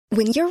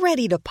When you're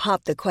ready to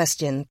pop the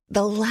question,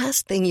 the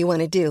last thing you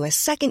want to do is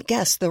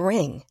second-guess the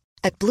ring.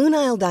 At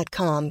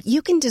BlueNile.com,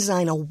 you can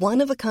design a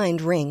one-of-a-kind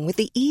ring with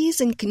the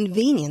ease and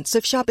convenience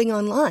of shopping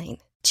online.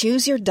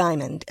 Choose your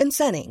diamond and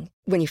setting.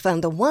 When you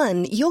find the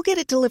one, you'll get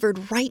it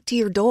delivered right to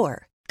your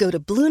door. Go to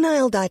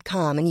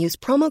BlueNile.com and use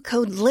promo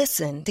code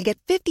LISTEN to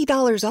get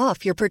 $50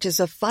 off your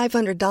purchase of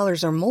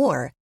 $500 or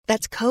more.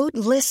 That's code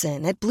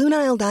LISTEN at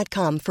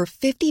BlueNile.com for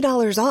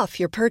 $50 off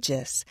your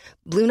purchase.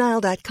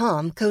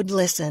 BlueNile.com, code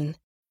LISTEN.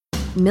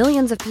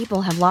 Millions of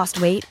people have lost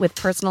weight with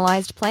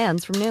personalized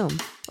plans from Noom.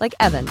 Like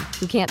Evan,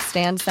 who can't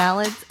stand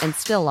salads and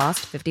still lost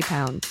 50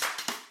 pounds.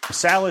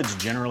 Salads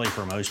generally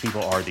for most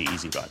people are the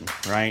easy button,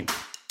 right?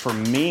 For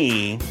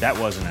me, that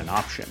wasn't an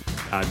option.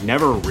 I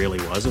never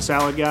really was a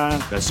salad guy.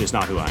 That's just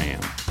not who I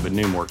am. But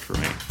Noom worked for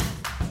me.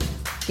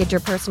 Get your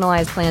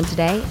personalized plan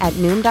today at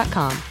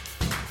Noom.com.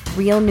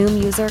 Real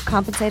Noom user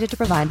compensated to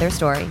provide their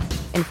story.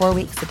 In 4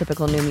 weeks, the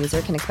typical Noom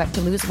user can expect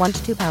to lose 1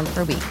 to 2 pounds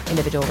per week.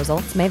 Individual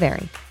results may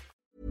vary.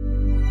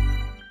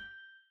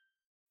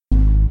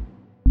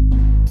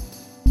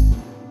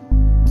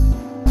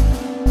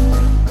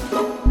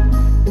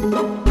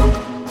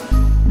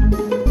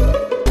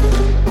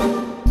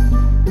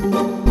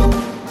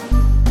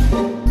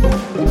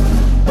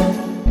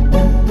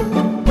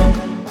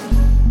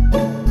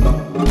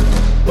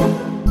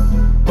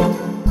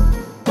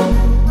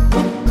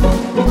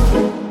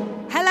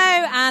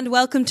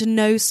 Welcome to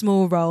No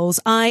Small Roles.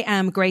 I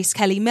am Grace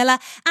Kelly Miller,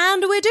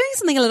 and we're doing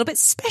something a little bit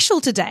special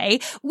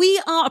today.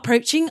 We are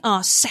approaching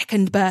our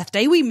second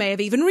birthday. We may have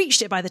even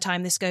reached it by the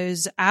time this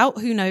goes out.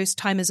 Who knows?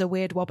 Time is a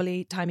weird,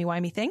 wobbly,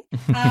 timey-wimey thing.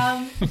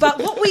 But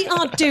what we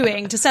are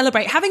doing to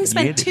celebrate, having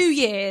spent 2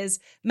 years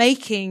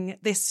making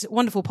this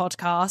wonderful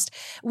podcast,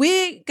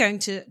 we're going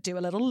to do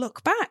a little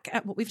look back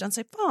at what we've done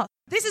so far.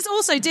 This is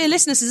also, dear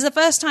listeners, this is the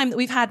first time that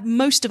we've had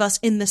most of us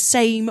in the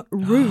same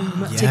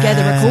room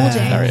together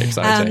recording. Very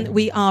exciting.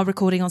 We are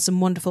recording on some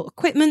wonderful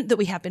equipment that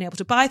we have been able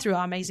to buy through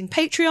our amazing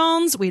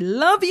Patreons. We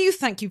love you.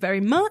 Thank you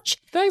very much.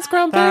 Thanks,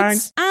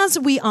 Crumpets. As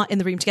we are in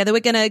the room together, we're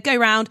going to go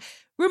around,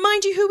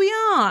 remind you who we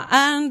are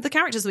and the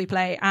characters we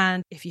play.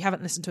 And if you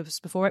haven't listened to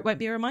us before, it won't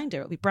be a reminder.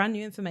 It'll be brand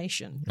new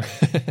information.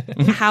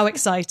 How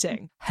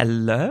exciting.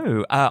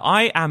 Hello,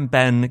 I am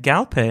Ben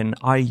Galpin.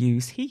 I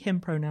use he, him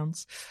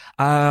pronouns.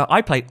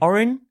 I play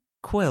Orin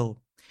Quill,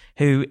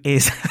 who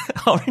is...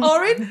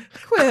 Orin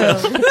Quill.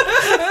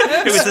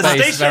 Who is a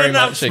station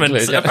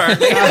announcement,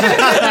 apparently.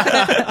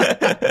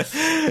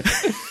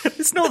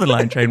 This Northern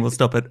Line train will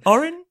stop at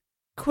Orin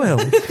Quill.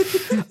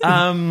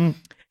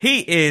 He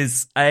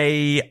is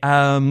a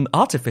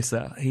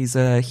artificer. He's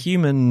a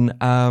human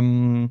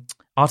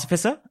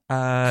artificer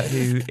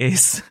who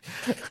is...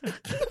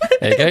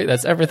 There you go.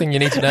 That's everything you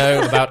need to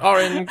know about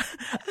Orin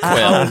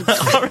Quill.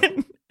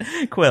 Orin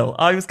Quill.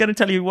 I was going to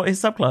tell you what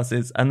his subclass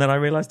is, and then I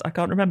realised I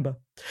can't remember.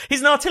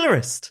 He's an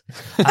artillerist.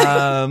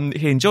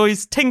 He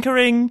enjoys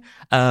tinkering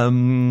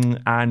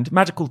and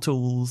magical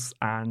tools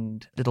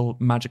and little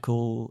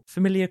magical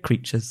familiar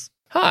creatures.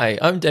 Hi,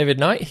 I'm David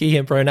Knight, he,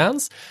 him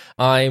pronouns.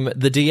 I'm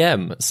the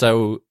DM,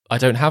 so I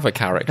don't have a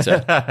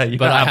character.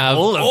 But I have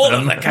all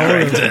of the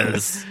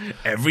characters.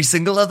 Every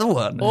single other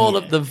one. All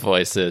of the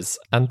voices.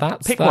 And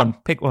that's Pick that. one.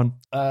 Pick one.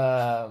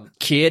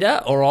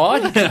 Kida, all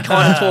right. He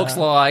kind of talks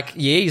like,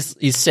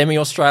 he's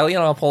semi-Australian.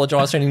 I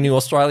apologise to any new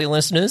Australian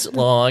listeners.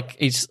 Like,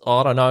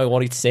 I don't know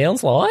what he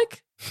sounds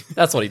like.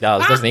 That's what he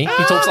does, doesn't he?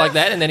 He talks like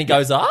that and then he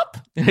goes up.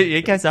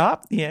 He goes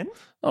up, the end.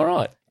 All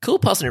right. Cool,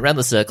 passing it around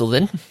the circle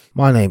then.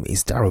 My name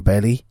is Daryl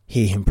Bailey,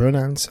 he, him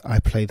pronouns. I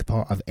play the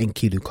part of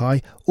Enki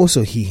Lukai,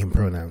 also he, him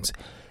pronouns.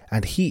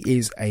 And he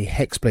is a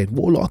Hexblade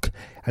Warlock,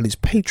 and his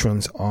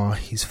patrons are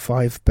his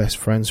 5 best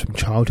friends from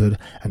childhood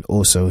and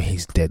also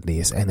his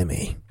deadliest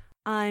enemy.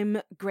 I'm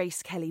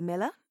Grace Kelly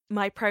Miller.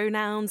 My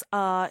pronouns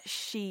are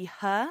she,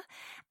 her,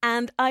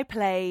 and I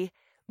play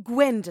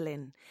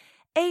Gwendolyn,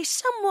 a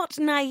somewhat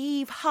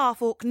naive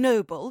half-orc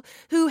noble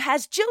who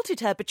has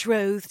jilted her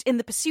betrothed in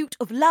the pursuit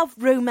of love,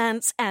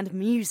 romance, and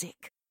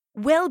music.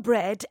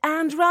 Well-bred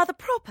and rather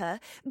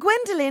proper,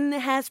 Gwendolyn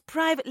has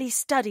privately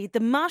studied the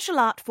martial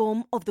art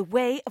form of the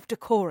Way of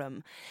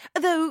Decorum,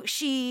 though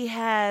she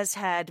has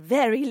had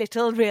very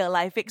little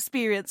real-life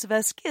experience of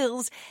her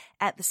skills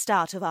at the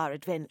start of our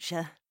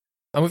adventure.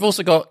 And we've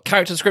also got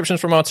character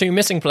descriptions from our 2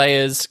 missing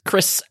players,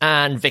 Chris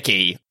and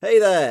Vicky. Hey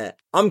there,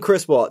 I'm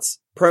Chris Watts,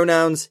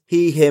 pronouns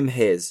he, him,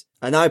 his,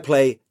 and I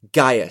play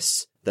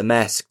Gaius, the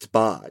masked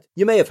bard.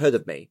 You may have heard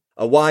of me,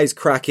 a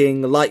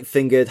wisecracking,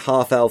 light-fingered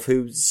half-elf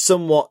who's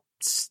somewhat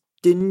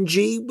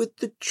stingy with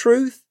the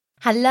truth.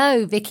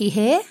 Hello, Vicky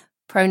here,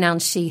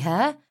 pronouns she,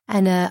 her,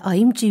 and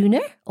I'm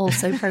Juna,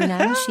 also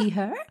pronouns she,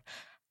 her.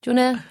 Do you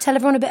want to tell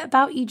everyone a bit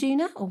about you,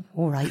 Juna? Oh,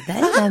 all right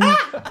then.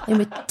 I'm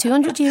a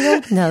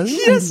 200-year-old gnome.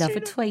 Yes, I love a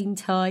twain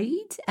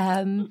tide.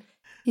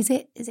 Is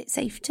it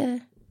safe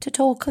to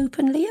talk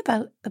openly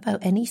about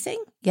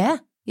anything? Yeah,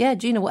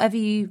 Juna. Whatever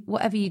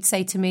you'd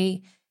say to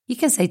me, you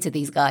can say to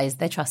these guys.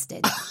 They're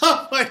trusted.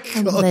 Oh my gosh.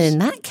 And then in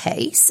that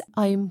case,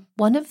 I'm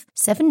one of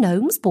 7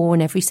 gnomes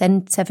born every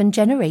 7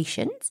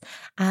 generations.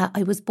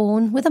 I was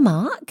born with a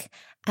mark,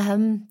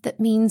 that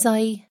means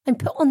I'm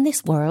put on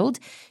this world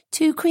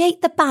to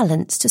create the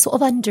balance, to sort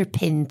of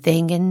underpin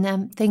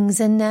things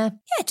and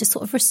just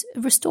sort of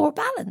restore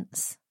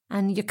balance.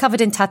 And you're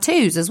covered in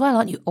tattoos as well,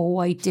 aren't you? Oh,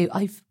 I do.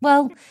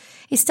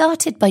 It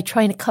started by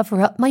trying to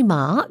cover up my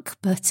mark,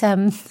 but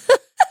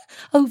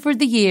over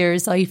the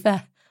years I've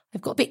got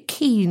a bit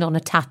keen on a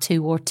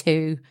tattoo or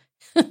two.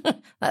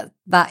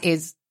 That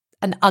is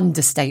an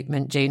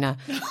understatement, Gina.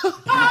 You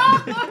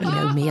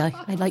know me, I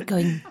like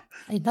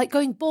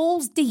going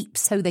balls deep,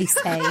 so they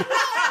say.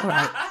 All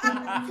right.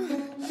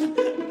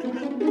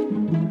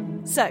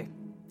 So,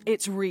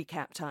 it's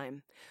recap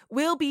time.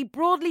 We'll be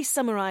broadly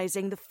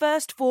summarising the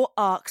first 4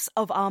 arcs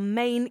of our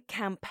main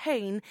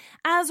campaign,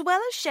 as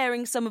well as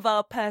sharing some of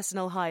our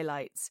personal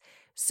highlights.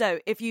 So,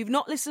 if you've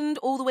not listened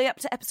all the way up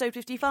to episode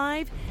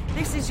 55,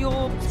 this is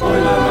your...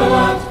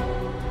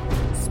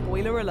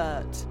 Spoiler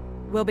alert.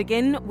 We'll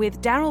begin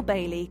with Daryl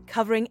Bailey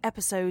covering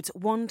episodes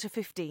 1 to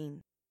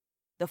 15.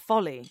 The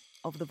Folly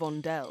of the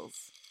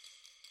Vondells.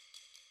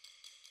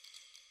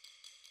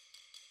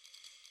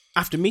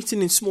 After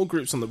meeting in small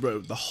groups on the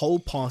road, the whole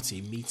party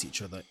meet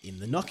each other in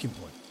the knocking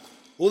point.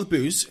 All the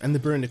booze and the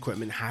brewing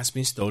equipment has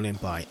been stolen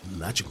by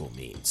magical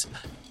means.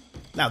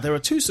 Now, there are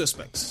 2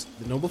 suspects,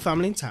 the noble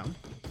family in town,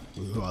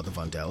 who are the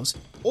Vondells,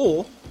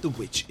 or the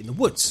witch in the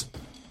woods.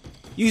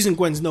 Using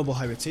Gwen's noble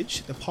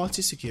heritage, the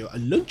party secure a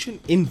luncheon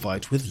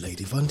invite with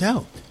Lady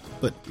Vondell,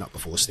 but not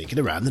before sneaking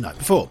around the night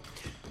before.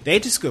 They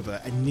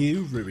discover a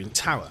new ruined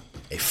tower,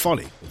 a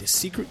folly with a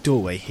secret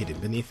doorway hidden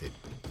beneath it.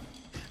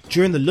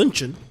 During the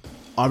luncheon,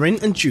 Orin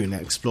and Juna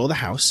explore the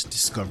house,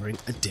 discovering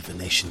a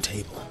divination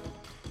table.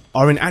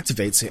 Orin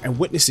activates it and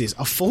witnesses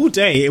a full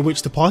day in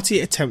which the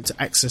party attempt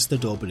to access the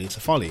door beneath the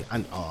folly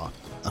and are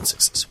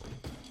unsuccessful.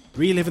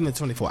 Reliving the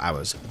 24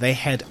 hours, they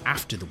head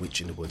after the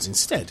witch in the woods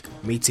instead,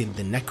 meeting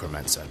the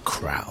necromancer,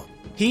 Crow.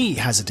 He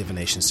has a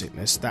divination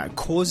sickness that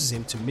causes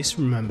him to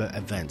misremember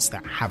events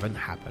that haven't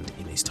happened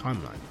in his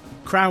timeline.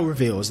 Crow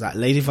reveals that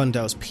Lady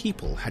Vondell's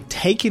people had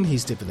taken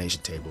his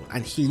divination table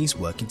and he's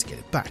working to get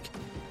it back.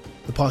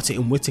 The party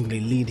unwittingly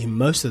lead him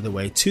most of the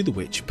way to the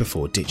witch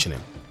before ditching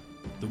him.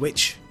 The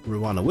witch,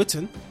 Ruana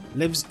Witten,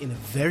 lives in a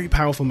very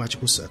powerful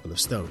magical circle of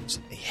stones,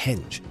 a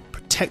henge,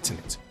 protecting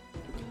it.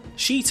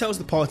 She tells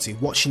the party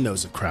what she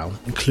knows of Crow,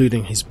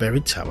 including his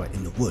buried tower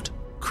in the wood.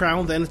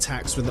 Crow then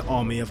attacks with an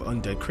army of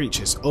undead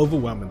creatures,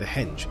 overwhelming the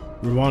henge.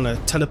 Ruana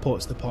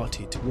teleports the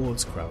party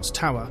towards Crow's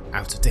tower,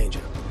 out of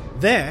danger.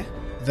 There,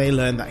 they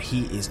learn that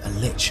he is a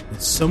lich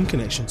with some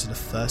connection to the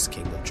first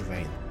king of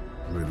Dravain,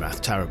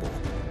 Rumath Tarabor.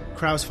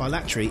 Crow's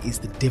phylactery is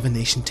the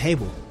divination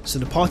table, so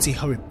the party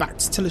hurry back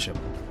to Tillisham.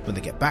 When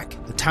they get back,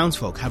 the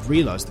townsfolk have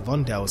realised the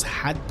Vondells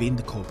had been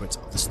the culprits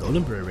of the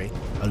stolen brewery,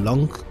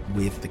 along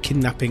with the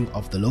kidnapping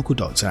of the local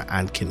doctor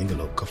and killing a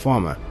local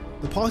farmer.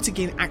 The party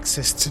gain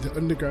access to the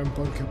underground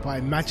bunker by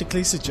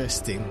magically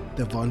suggesting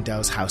the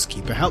Vondells'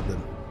 housekeeper help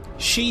them.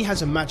 She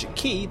has a magic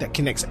key that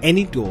connects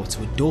any door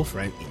to a door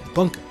frame in the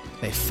bunker.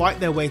 They fight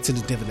their way to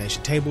the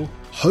divination table,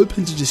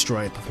 hoping to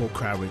destroy it before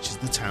Crow reaches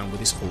the town with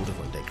his horde of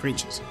undead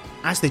creatures.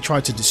 As they try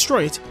to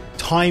destroy it,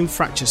 time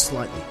fractures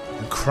slightly,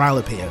 and Crow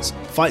appears,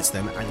 fights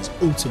them, and is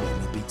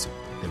ultimately beaten.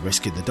 They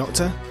rescue the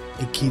doctor,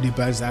 Enkidu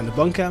burns down the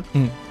bunker,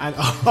 and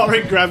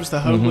Orin grabs the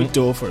homeward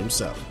door for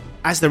himself.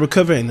 As they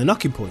recover in the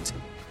knocking point,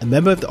 a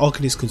member of the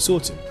Arcanist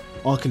Consortium,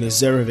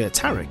 Arcanist Zeravir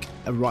Tarek,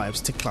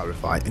 arrives to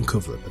clarify and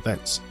cover up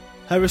events.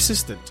 Her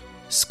assistant,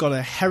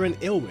 Scholar Heron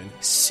Ilwyn,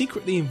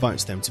 secretly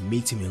invites them to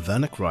meet him in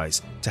Vernock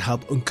Rise to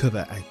help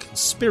uncover a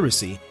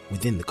conspiracy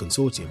within the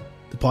consortium.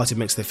 The party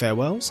makes their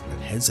farewells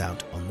and heads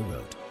out on the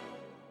road.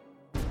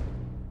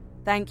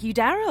 Thank you,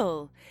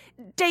 Daryl.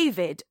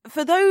 David,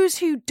 for those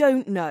who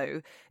don't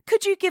know,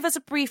 could you give us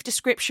a brief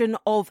description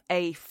of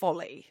a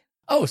folly?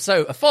 Oh,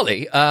 so a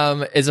folly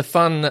is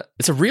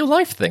it's a real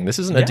life thing. This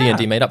isn't a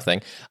D&D made up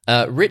thing.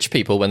 Rich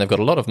people, when they've got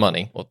a lot of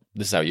money, or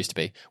this is how it used to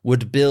be,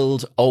 would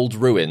build old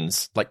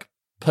ruins, like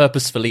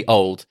purposefully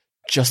old,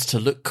 just to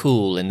look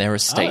cool in their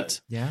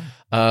estate. Yeah.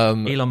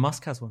 Elon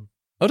Musk has one.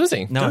 Oh, does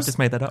he? No, I just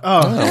made that up.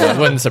 Oh, well, it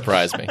wouldn't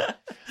surprise me.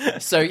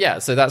 So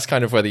that's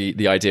kind of where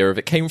the idea of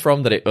it came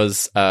from, that it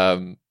was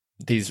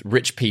these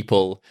rich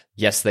people,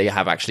 yes, they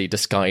have actually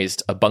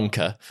disguised a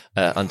bunker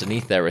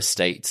underneath their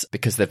estate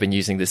because they've been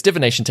using this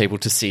divination table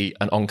to see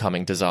an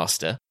oncoming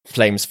disaster.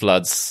 Flames,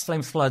 floods,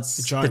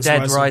 the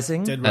dead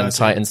rising, and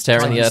Titans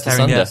tearing the earth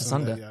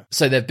asunder. Yeah.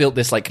 So they've built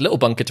this like little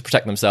bunker to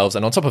protect themselves,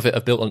 and on top of it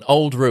have built an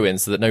old ruin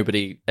so that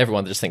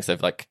everyone just thinks they've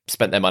like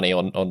spent their money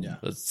on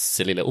a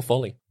silly little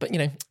folly. But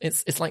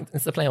it's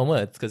the play on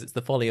words because it's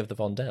the folly of the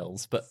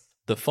Vondells, but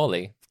the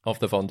folly of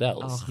the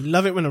Vondells. You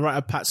love it when a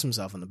writer pats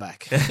himself on the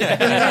back. Oh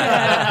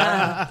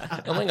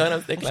my god,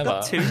 I'm so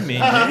clever. Too mean.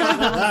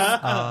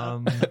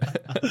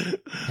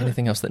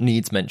 Anything else that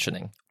needs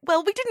mentioning?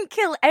 Well, we didn't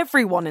kill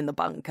everyone in the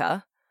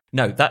bunker.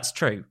 No, that's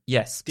true.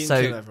 Yes.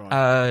 Didn't kill everyone.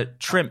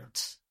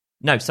 Trimt.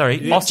 No, sorry.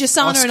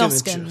 Jasana and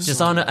Oskin.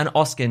 Jasana and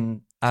Oskin.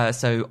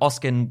 So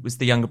Oskin was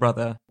the younger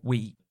brother.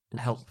 We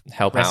help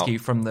rescue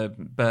from the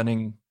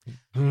burning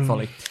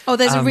folly. Oh,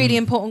 there's a really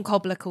important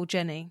cobbler called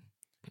Jenny.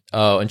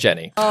 Oh, and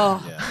Jenny. Oh,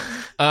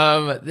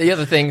 The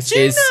other things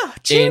is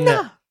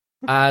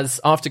as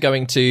after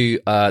going to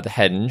the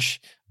henge,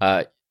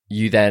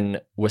 you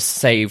then were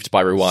saved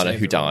by Ruana,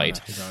 who died.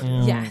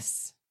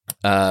 yes.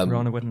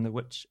 Rana winning the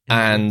witch.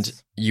 And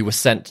you were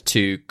sent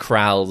to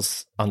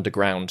Kral's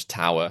underground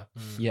tower.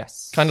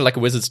 Yes. Kind of like a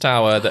wizard's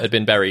tower that had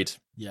been buried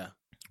Yeah.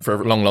 for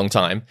a long, long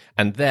time.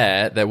 And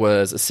there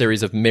was a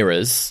series of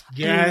mirrors.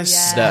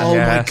 Yes. That- Oh my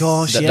Yes.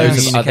 gosh, That yes.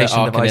 those of other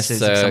Communication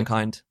devices arcanists of are- some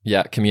kind.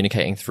 Yeah,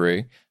 communicating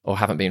through, or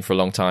haven't been for a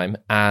long time.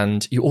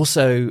 And you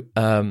also,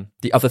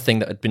 the other thing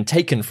that had been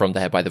taken from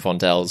there by the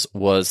Vondels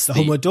was The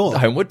homeward door. The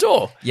homeward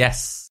door.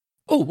 Yes.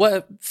 Oh,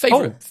 what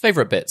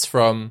favorite bits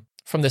from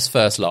this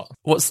first lot?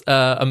 What's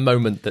a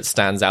moment that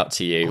stands out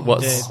to you?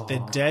 What's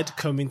The dead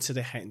come into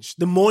the henge.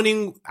 The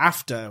morning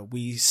after,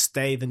 we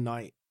stay the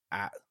night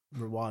at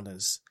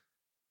Ruana's,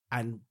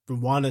 and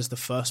Ruana's the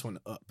first one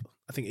up.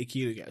 I think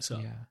Ikiru gets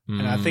up.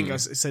 And I think it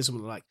says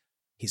something like,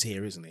 he's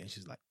here, isn't he? And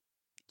she's like,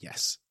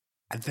 yes.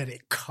 And then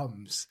it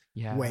comes.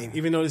 Yeah. Wait,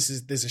 even though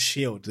there's a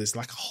shield, there's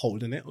like a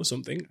hole in it or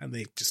something, and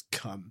they just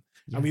come.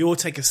 And we all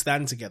take a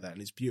stand together,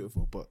 and it's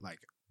beautiful, but like,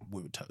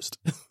 we were toast.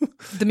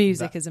 The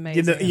music is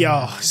amazing.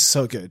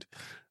 So good.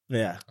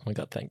 Yeah. Oh my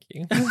god, thank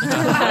you.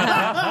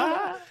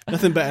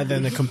 Nothing better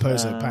than a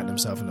composer patting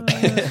himself on the back.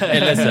 Hey,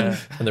 listen,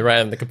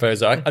 and the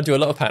composer, I do a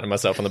lot of patting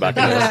myself on the back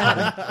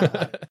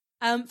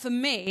of For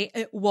me,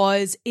 it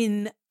was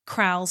in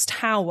Kral's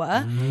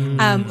tower.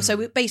 So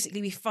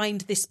we find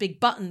this big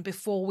button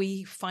before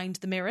we find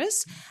the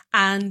mirrors,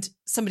 and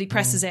somebody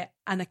presses it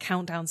and a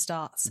countdown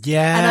starts.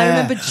 Yeah. And I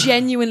remember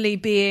genuinely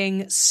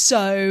being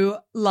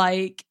so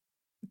like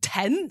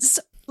tense,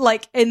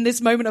 like in this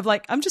moment of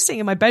like, I'm just sitting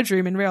in my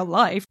bedroom in real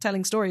life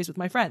telling stories with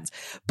my friends.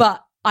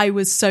 But I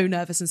was so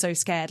nervous and so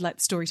scared. Like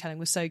the storytelling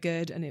was so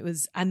good,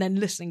 and then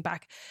listening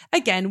back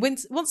again,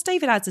 once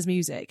David adds his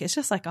music, it's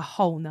just like a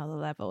whole nother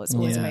level. It's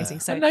always amazing.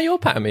 So now you're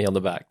patting me on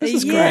the back. This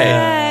is great.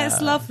 Yeah,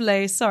 it's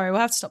lovely. Sorry,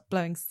 we'll have to stop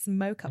blowing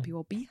smoke up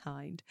your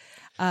behind.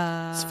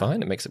 It's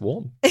fine. It makes it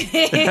warm. But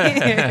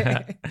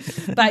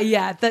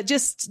yeah, that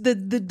just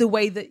the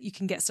way that you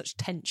can get such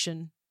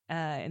tension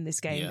in this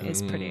game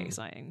is pretty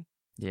exciting.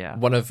 Yeah.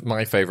 One of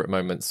my favorite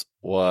moments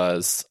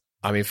was,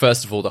 I mean,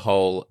 first of all, the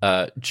whole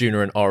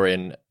Juna and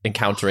Orin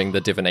encountering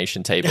the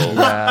divination table,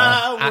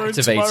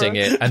 activating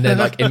it, and then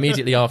like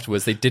immediately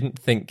afterwards,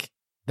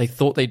 they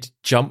thought they'd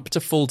jump to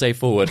full day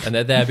forward, and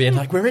they're there being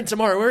like, we're in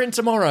tomorrow. When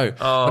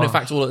in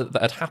fact, all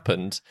that had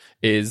happened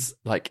is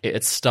like it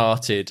had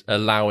started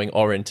allowing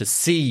Orin to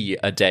see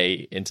a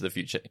day into the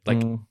future,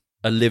 like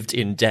a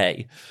lived-in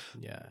day.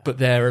 Yeah. But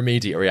their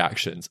immediate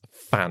reactions,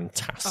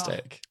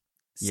 fantastic.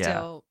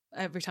 Still,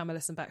 every time I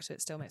listen back to it,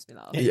 it still makes me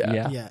laugh.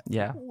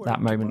 Yeah. That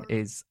moment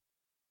is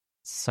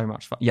so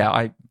much fun. Yeah,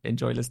 I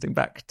enjoy listening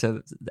back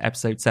to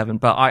episode 7,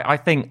 but I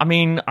think the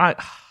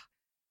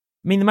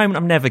moment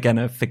I'm never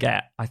gonna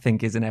forget, I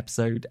think, is in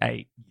episode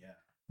 8,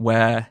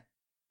 where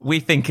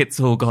we think it's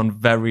all gone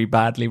very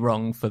badly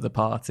wrong for the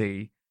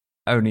party,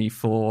 only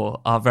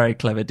for our very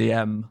clever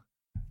DM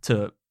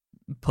to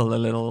pull a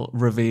little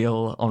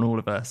reveal on all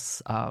of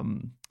us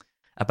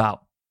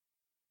about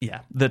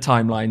the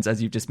timelines,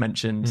 as you've just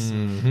mentioned,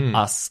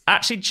 us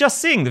actually just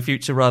seeing the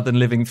future rather than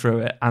living through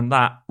it, and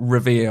that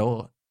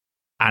reveal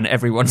and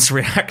everyone's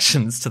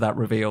reactions to that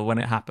reveal when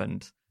it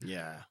happened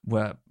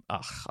were,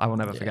 I will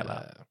never forget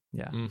that.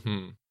 Yeah.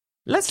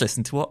 Let's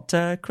listen to what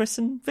Chris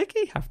and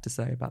Vicky have to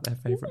say about their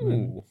favourite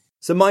moment.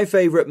 So my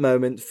favourite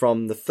moment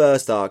from the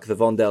first arc, The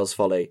Vondel's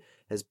Folly,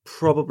 has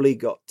probably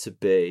got to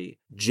be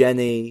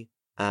Jenny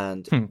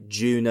and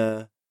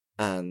Juna,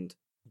 and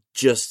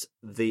just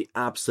the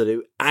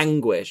absolute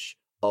anguish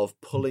of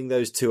pulling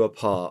those two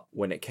apart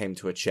when it came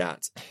to a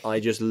chat. I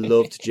just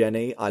loved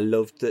Jenny. I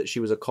loved that she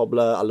was a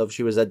cobbler. I loved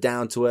she was a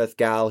down-to-earth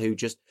gal who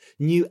just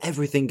knew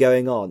everything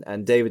going on.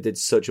 And David did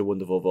such a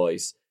wonderful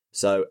voice.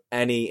 So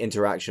any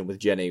interaction with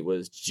Jenny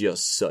was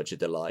just such a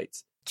delight.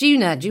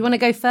 Juna, do you want to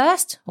go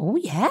first? Oh,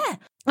 yeah.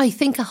 I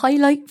think a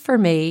highlight for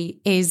me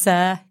is,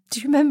 do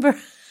you remember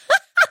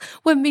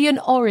when me and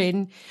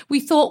Orin, we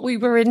thought we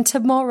were in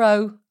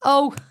tomorrow?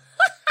 Oh,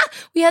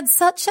 we had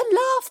such a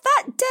laugh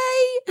that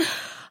day.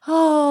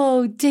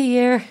 Oh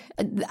dear.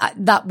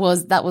 That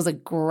was a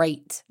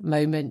great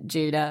moment,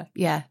 Juna.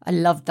 Yeah, I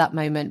loved that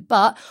moment.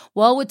 But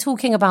while we're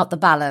talking about the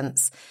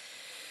balance,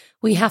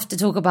 we have to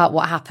talk about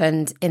what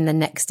happened in the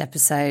next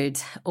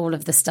episode. All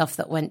of the stuff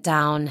that went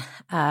down.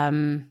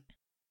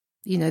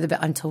 You know, the bit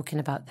I'm talking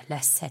about, the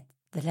less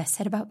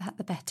said about that,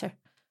 the better.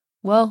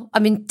 Well, I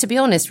mean, to be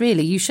honest,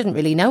 really, you shouldn't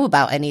really know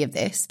about any of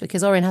this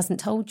because Orin hasn't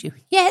told you.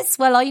 Yes,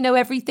 well, I know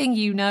everything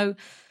you know.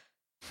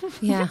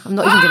 Yeah, I'm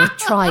not even going to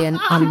try and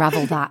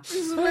unravel that.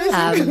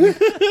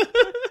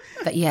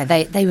 But yeah,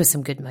 they were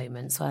some good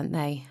moments, weren't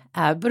they?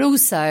 But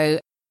also,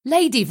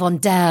 Lady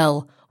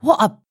Vondel,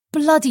 what a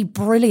bloody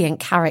brilliant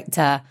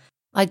character.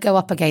 I'd go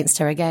up against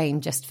her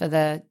again just for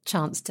the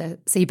chance to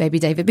see baby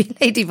David be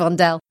Lady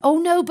Vondel. Oh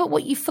no, but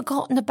what you've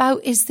forgotten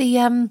about is the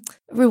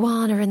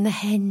Ruana and the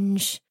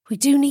henge. We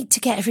do need to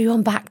get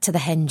everyone back to the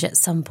henge at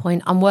some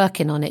point. I'm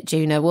working on it,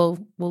 Juna. We'll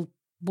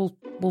We'll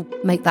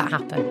make that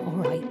happen. All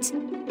right.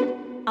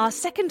 Our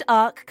second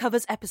arc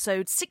covers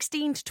episodes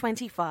 16 to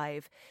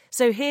 25.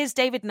 So here's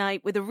David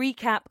Knight with a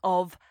recap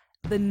of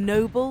The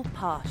Noble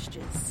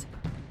Pastures.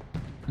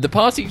 The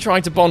party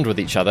tried to bond with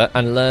each other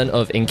and learn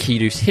of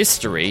Enkidu's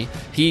history.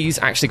 He's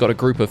actually got a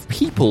group of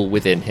people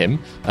within him,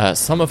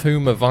 some of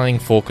whom are vying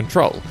for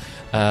control.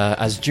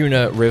 As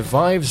Juna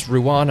revives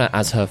Ruana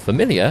as her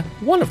familiar,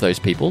 one of those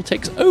people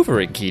takes over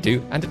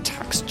Enkidu and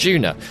attacks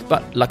Juna.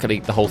 But luckily,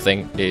 the whole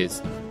thing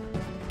is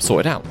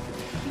sorted out.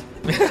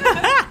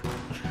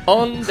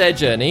 On their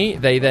journey,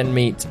 they then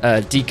meet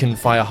Deacon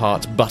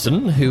Fireheart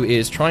Button, who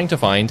is trying to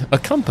find a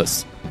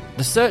compass.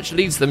 The search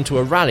leads them to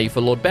a rally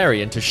for Lord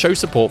Berrien to show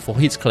support for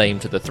his claim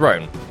to the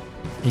throne.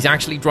 He's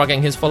actually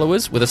drugging his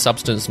followers with a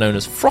substance known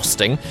as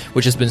frosting,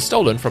 which has been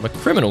stolen from a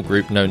criminal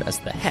group known as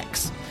the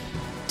Hex.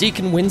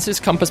 Deacon wins his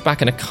compass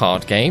back in a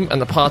card game,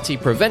 and the party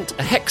prevent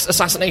a Hex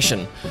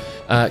assassination.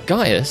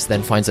 Gaius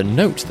then finds a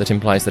note that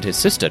implies that his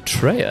sister,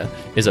 Treya,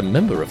 is a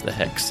member of the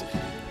Hex.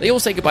 They all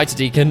say goodbye to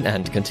Deacon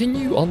and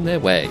continue on their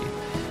way.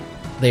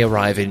 They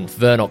arrive in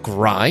Vernok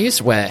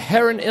Rise, where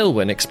Heron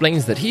Ilwyn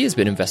explains that he has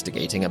been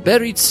investigating a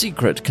buried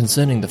secret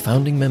concerning the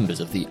founding members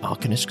of the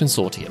Arcanist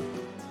Consortium.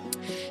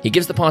 He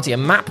gives the party a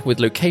map with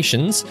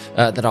locations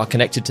that are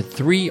connected to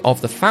 3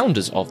 of the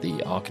founders of the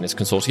Arcanist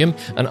Consortium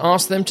and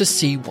asks them to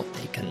see what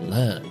they can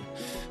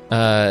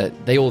learn.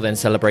 They all then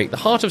celebrate the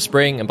Heart of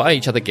Spring and buy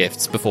each other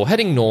gifts before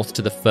heading north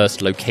to the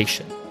first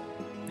location.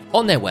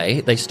 On their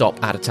way, they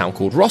stop at a town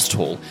called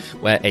Rosthall,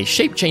 where a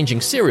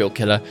shape-changing serial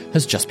killer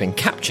has just been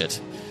captured.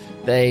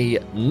 They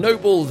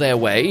noble their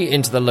way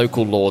into the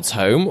local lord's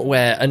home,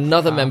 where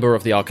another member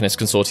of the Arcanist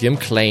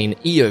Consortium, Clane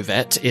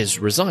Eovet, is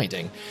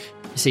residing.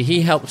 See,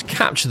 he helped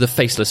capture the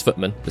Faceless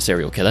Footman, the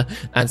serial killer,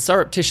 and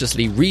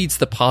surreptitiously reads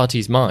the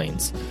party's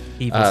minds.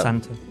 Evil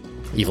Santa.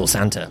 Evil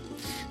Santa.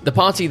 The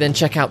party then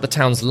check out the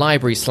town's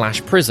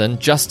library/prison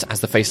just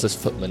as the Faceless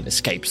Footman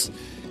escapes.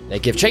 They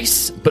give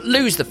chase, but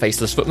lose the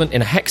Faceless Footman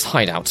in a Hex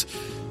hideout.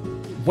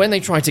 When they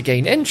try to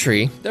gain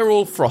entry, they're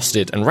all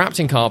frosted and wrapped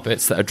in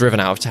carpets that are driven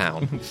out of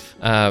town.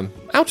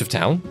 Out of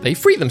town, they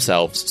free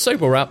themselves,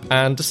 sober up,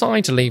 and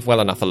decide to leave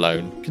well enough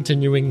alone,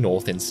 continuing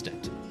north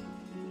instead.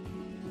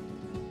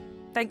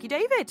 Thank you,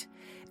 David.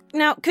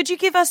 Now, could you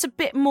give us a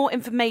bit more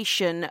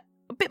information,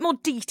 a bit more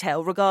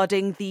detail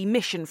regarding the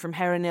mission from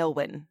Heron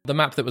Ilwyn? The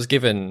map that was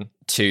given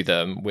to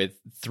them with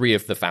 3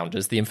 of the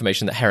founders, the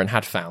information that Heron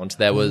had found,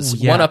 there was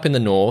one up in the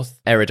north,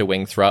 Erida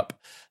Wingthrup.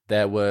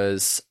 There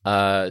was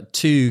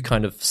 2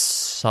 kind of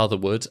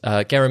Southerwood,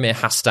 Geramir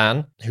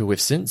Hastan, who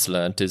we've since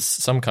learnt is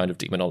some kind of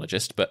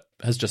demonologist, but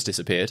has just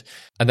disappeared.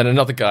 And then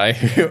another guy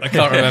who I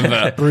can't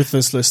remember.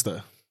 Bruthus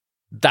Lister.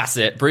 That's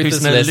it, Bruthus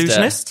Who's an Lister.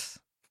 illusionist?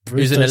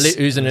 Who's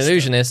an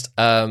illusionist,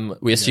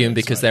 we assume,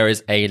 because there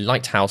is a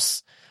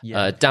lighthouse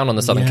down on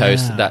the southern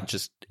coast that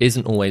just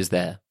isn't always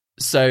there.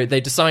 So they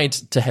decide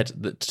to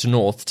head to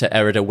north to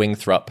Erida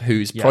Wingthrup,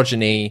 whose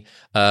progeny,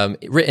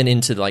 written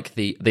into like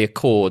the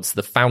Accords,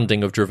 the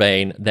founding of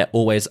Dravain, they're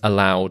always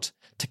allowed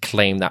to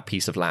claim that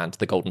piece of land,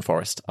 the Golden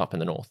Forest up in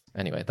the north.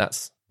 Anyway,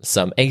 that's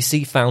some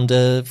AC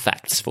founder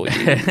facts for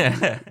you.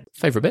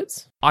 Favourite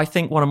bits? I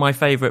think one of my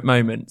favourite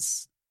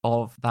moments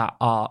of that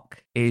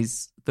arc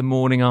is the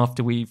morning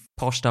after we've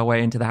poshed our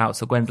way into the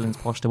house, or Gwendolyn's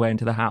poshed her way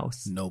into the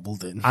house.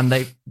 Nobledin.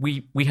 And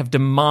we have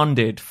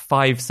demanded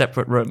 5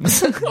 separate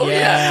rooms.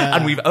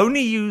 And we've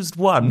only used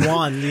one.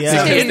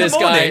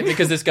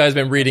 Because this guy's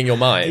been reading your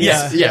mind.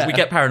 Yeah, we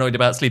get paranoid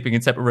about sleeping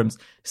in separate rooms.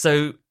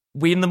 So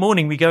in the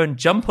morning, we go and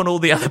jump on all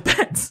the other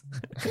beds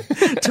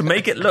to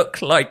make it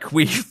look like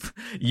we've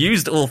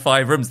used all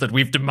 5 rooms that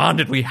we've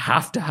demanded we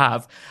have to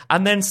have,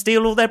 and then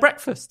steal all their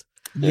breakfast.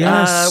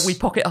 Yes. We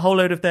pocket a whole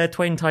load of their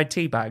Twain-Tide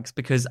tea bags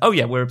because,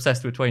 we're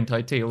obsessed with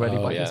Twain-Tide tea already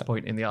by this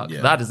point in the arc.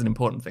 Yeah. That is an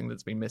important thing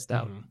that's been missed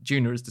out.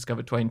 Juna has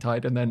discovered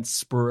Twain-Tide and then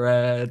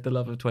spread the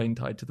love of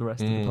Twain-Tide to the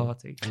rest of the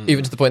party.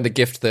 Even to the point the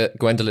gift that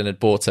Gwendolyn had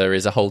bought her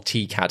is a whole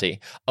tea caddy.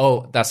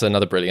 Oh, that's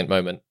another brilliant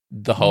moment.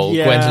 The whole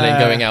Gwendolyn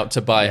going out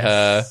to buy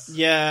her.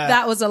 Yeah.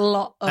 That was a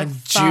lot of and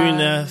fun.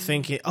 Juna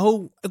thinking,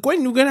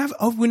 Gwen,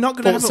 we're not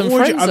going to have some an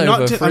orgy. friends I'm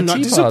not over for a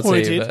tea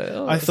disappointed. party,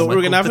 but, I thought we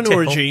were going to have an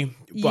orgy.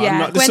 But I'm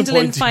not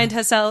Gwendolyn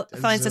disappointed.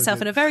 finds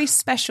herself in a very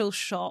special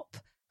shop,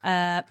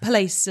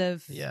 place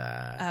of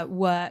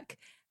work,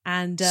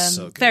 and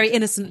very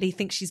innocently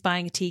thinks she's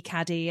buying a tea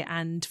caddy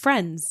and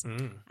friends.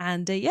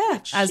 And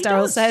as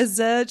Daryl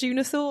says,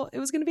 Juna thought it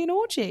was going to be an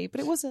orgy, but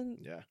it wasn't.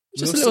 Yeah.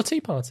 Just a little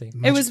tea party.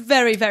 It was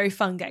very, very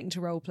fun getting to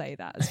roleplay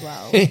that as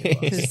well.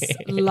 Because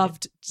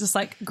loved just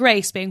like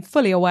Grace being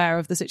fully aware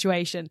of the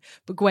situation,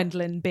 but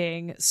Gwendolyn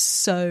being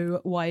so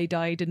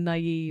wide-eyed and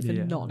naive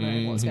and not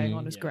knowing what's going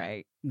on is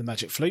great. The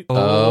magic flute.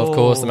 Oh, of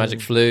course, the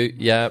magic flute.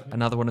 Yeah.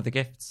 Another one of the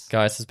gifts.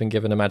 Gaius has been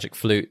given a magic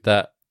flute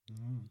that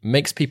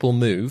makes people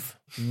move,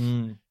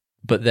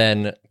 but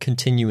then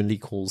continually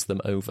calls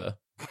them over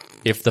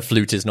if the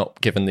flute is not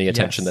given the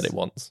attention that it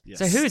wants. Yes.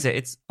 So who is it?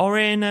 It's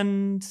Orin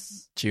and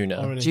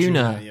Juna.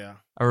 Juna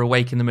are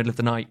awake in the middle of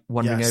the night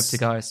wandering Yes. over to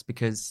Gaius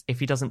because if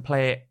he doesn't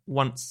play it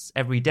once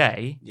every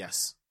day,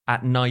 Yes.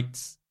 at night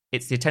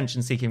it's the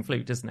attention-seeking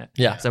flute, isn't it?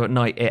 Yeah. So at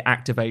night it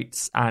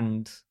activates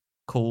and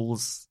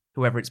calls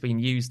whoever it's being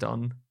used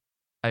on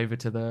over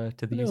to the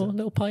user.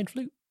 Little pied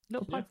flute.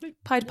 Little pied flute.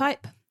 Pied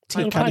pipe.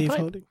 Little Caddy pied pipe.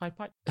 folding. Pied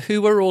pipe.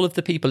 Who are all of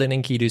the people in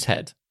Enkidu's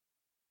head?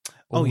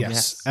 Oh,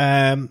 yes.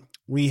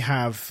 We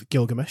have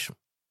Gilgamesh,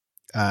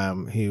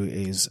 who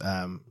is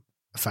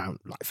found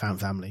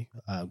family.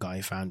 A guy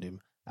who found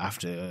him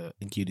after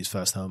Enkidu's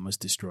first home was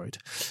destroyed,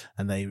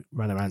 and they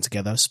ran around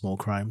together, small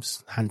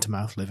crimes, hand to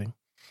mouth living.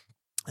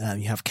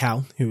 You have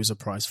Cal, who is a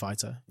prize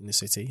fighter in the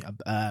city.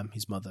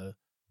 His mother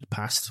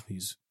passed,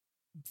 who's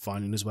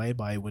finding his way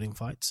by winning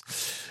fights.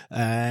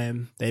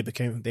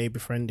 They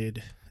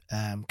befriended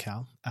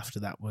Cal. After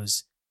that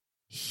was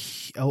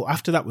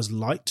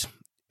Light,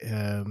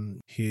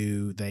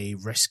 who they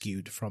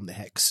rescued from the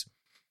Hex.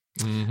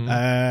 Mm-hmm.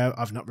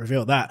 I've not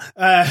revealed that.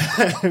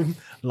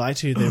 Light,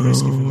 who they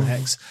rescued from the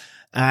Hex.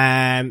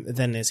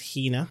 Then there's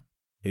Hina,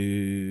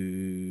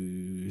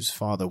 whose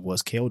father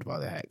was killed by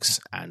the Hex,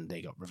 and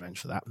they got revenge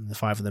for that. And the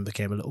 5 of them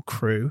became a little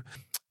crew.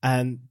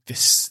 And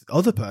this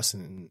other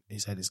person in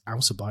his head is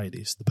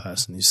Alcibiades, the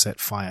person who set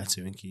fire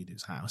to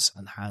Enkidu's house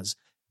and has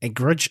a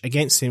grudge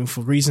against him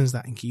for reasons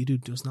that Enkidu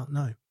does not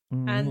know.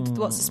 And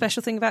what's the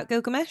special thing about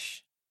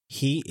Gilgamesh?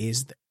 He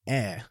is the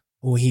heir,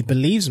 or he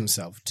believes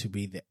himself to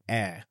be the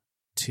heir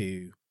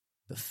to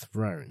the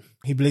throne.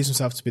 He believes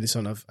himself to be the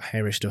son of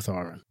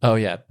Harish-Dotharan. Oh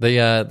yeah,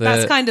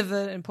 That's kind of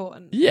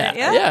important.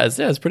 Yeah, it's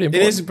pretty important.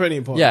 It is pretty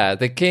important. Yeah,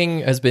 the king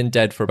has been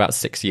dead for about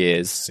 6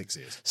 years. 6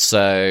 years.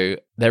 So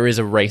there is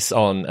a race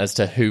on as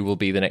to who will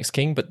be the next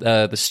king, but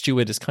the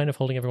steward is kind of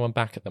holding everyone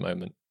back at the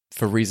moment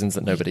for reasons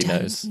that nobody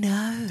knows.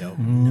 No.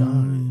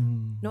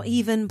 Not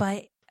even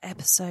by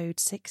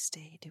episode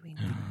 60, do we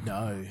know?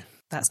 No.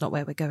 That's not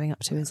where we're going up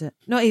to, is it?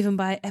 Not even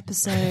by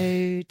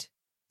episode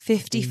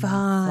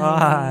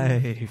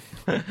 55.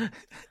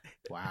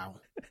 Wow.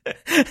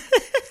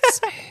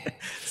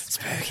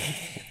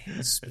 Spooky.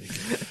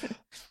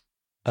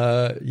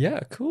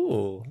 Yeah,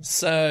 cool.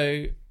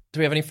 So, do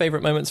we have any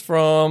favourite moments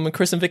from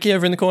Chris and Vicky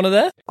over in the corner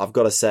there? I've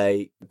got to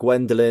say,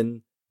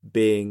 Gwendolyn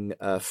being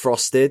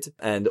frosted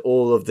and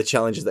all of the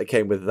challenges that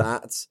came with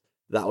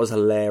that was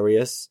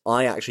hilarious.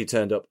 I actually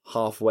turned up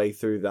halfway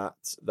through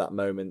that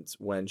moment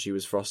when she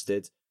was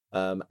frosted.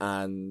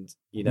 And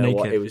you know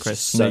what? It was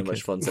just so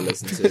much fun to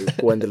listen to.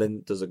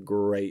 Gwendolyn does a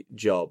great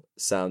job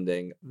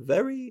sounding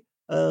very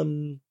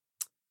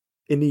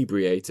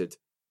inebriated.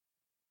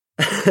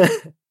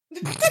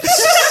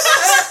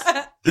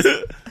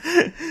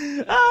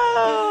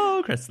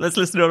 Oh, Chris, let's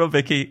listen on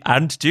Vicky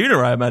and Juna,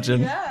 I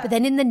imagine. But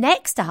then in the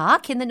next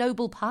arc, in the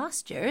Noble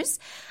Pastures,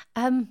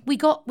 we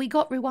got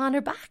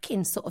Rhuanna back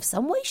in sort of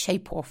some way,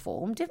 shape or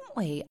form, didn't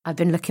we? I've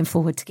been looking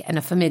forward to getting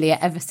a familiar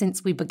ever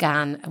since we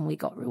began, and we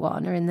got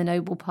Rhuanna in the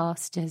Noble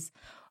Pastures.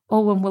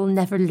 Oh, and we'll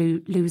never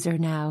lose her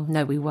now.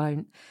 No, we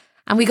won't.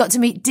 And we got to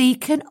meet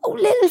Deacon. Oh,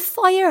 little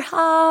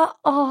Fireheart.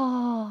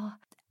 Oh,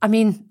 I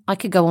mean, I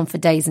could go on for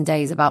days and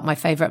days about my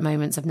favourite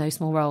moments of No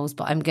Small Roles,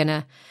 but I'm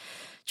gonna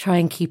try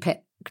and keep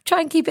it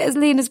as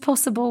lean as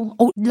possible.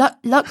 Oh,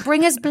 luck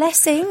bring us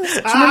blessings. Do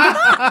you remember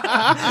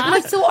that? And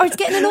I thought I was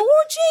getting an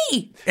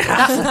orgy.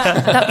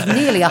 That was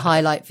nearly a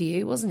highlight for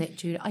you, wasn't it,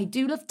 Judah? I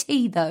do love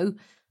tea, though.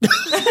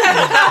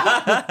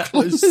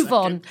 Move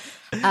on.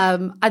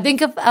 I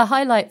think a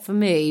highlight for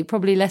me,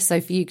 probably less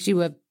so for you because you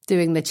were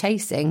doing the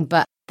chasing,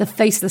 but the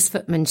Faceless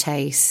Footman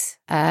chase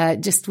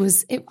just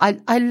was...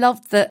 I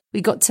loved that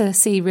we got to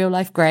see real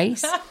life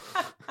Grace.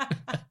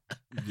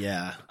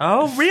 Yeah.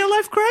 Oh, real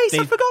life Grace.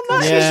 I've forgotten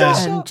that.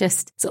 Yeah. And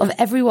just sort of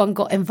everyone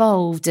got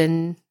involved,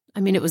 and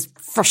I mean, it was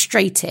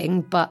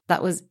frustrating, but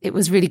it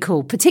was really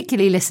cool,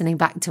 particularly listening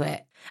back to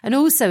it. And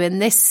also in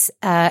this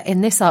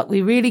arc,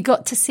 we really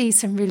got to see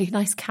some really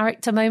nice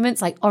character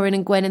moments, like Orin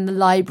and Gwen in the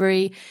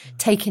library,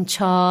 taking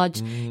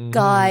charge.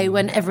 Guy,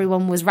 when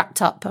everyone was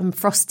wrapped up and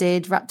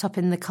frosted, wrapped up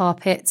in the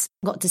carpets,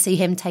 got to see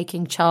him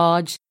taking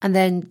charge. And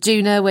then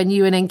Juna, when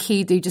you and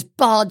Enkidu just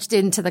barged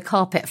into the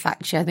carpet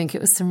factory, I think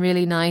it was some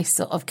really nice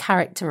sort of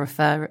character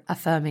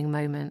affirming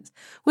moments.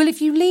 Well,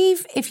 if you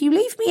leave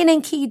me and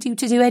Enkidu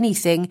to do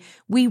anything,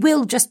 we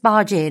will just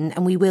barge in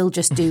and we will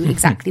just do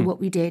exactly what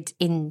we did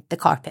in the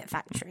carpet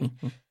factory.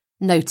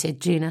 Noted,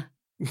 Juna.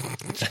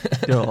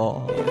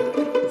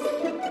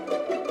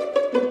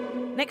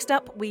 Next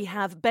up, we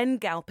have Ben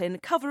Galpin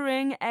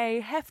covering a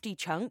hefty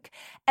chunk,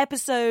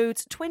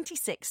 episodes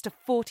 26 to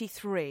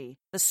 43,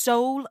 The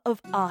Soul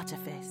of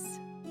Artifice.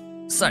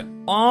 So,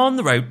 on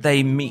the road,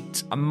 they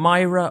meet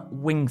Myra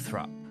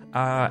Wingthrup,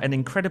 an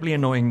incredibly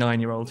annoying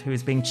 9-year-old who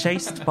is being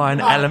chased by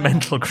an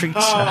elemental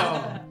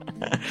creature.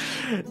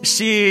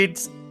 She'd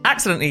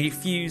accidentally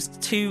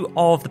fused 2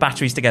 of the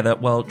batteries together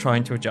while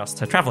trying to adjust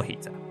her travel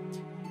heater.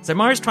 So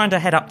Myra's trying to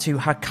head up to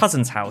her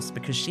cousin's house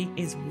because she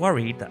is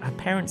worried that her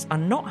parents are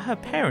not her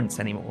parents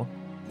anymore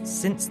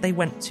since they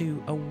went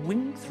to a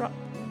Wingthrup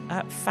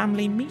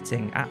family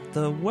meeting at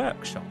the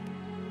workshop.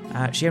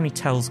 She only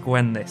tells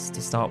Gwen this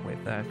to start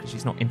with because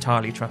she's not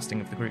entirely trusting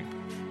of the group.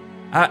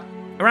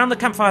 Around the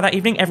campfire that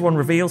evening, everyone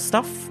reveals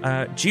stuff.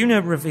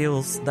 Juna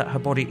reveals that her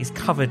body is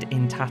covered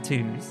in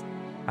tattoos.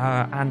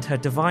 and her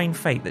divine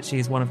fate that she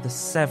is one of the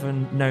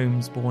 7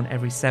 gnomes born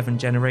every 7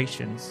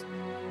 generations.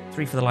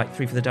 3 for the light,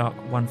 3 for the dark,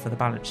 1 for the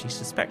balance. She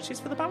suspects she's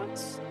for the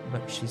balance,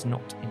 but she's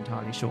not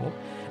entirely sure.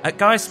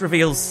 Gaius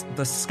reveals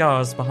the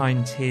scars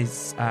behind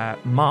his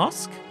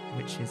mask,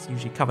 which is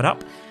usually covered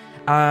up,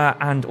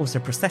 and also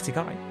prosthetic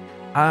eye.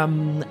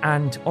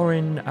 And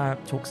Orin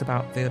talks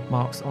about the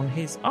marks on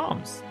his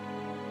arms.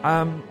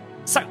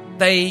 So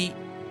they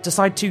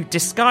decide to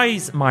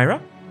disguise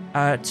Myra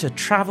to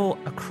travel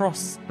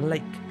across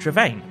Lake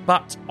Trevain.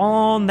 But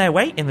on their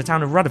way in the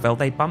town of Rudderville,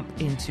 they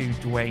bump into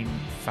Dwayne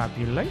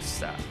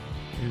Fabulosa,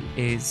 who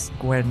is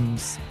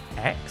Gwen's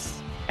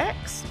ex?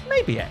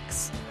 Maybe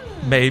ex.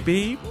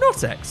 Maybe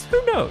not ex.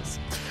 Who knows?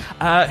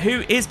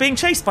 Who is being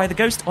chased by the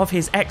ghost of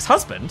his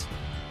ex-husband,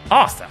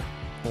 Arthur,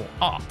 or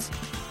Art.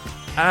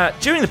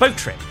 During the boat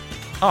trip,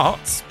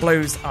 Art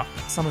blows up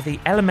some of the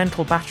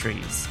elemental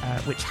batteries,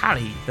 which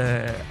Hallie,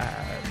 the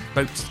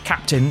boat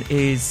captain,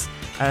 is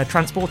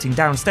transporting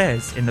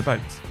downstairs in the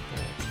boat.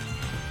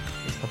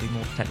 There's probably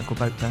more technical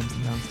boat terms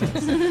than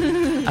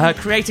downstairs.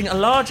 Creating a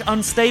large,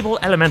 unstable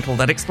elemental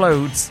that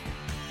explodes.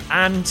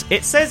 And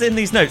it says in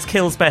these notes,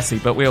 kills Bessie,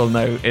 but we all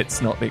know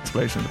it's not the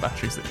explosion of the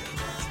batteries that kills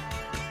Bessie.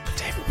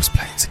 David was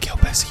planning to kill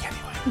Bessie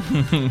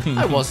anyway.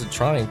 I wasn't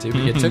trying to,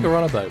 but you took her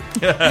on a boat.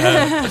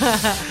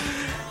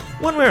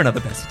 One way or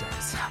another, Bessie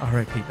dies.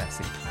 R.I.P.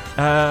 Bessie.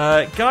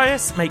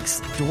 Gaius makes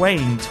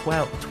Dwayne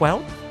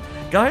 12?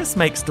 Gaius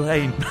makes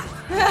Dwayne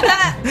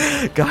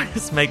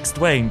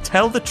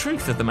tell the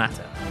truth of the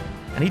matter.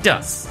 And he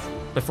does,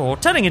 before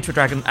turning into a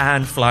dragon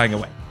and flying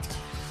away.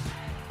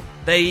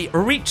 They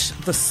reach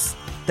the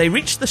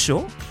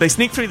shore. They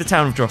sneak through the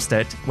town of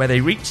Drosted, where they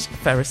reach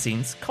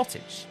Ferricine's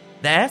cottage.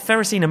 There,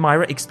 Ferricine and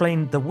Myra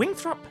explain the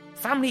Wingthrop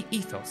family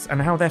ethos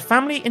and how their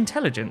family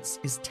intelligence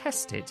is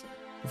tested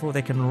before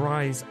they can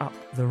rise up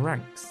the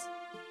ranks.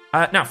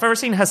 Now,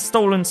 Ferricine has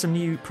stolen some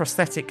new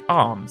prosthetic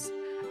arms,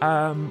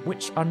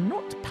 which are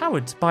not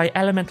powered by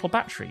elemental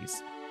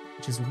batteries,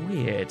 which is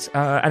weird.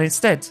 And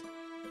instead,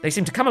 they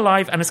seem to come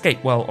alive and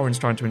escape while Orin's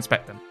trying to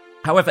inspect them.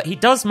 However, he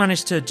does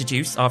manage to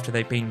deduce, after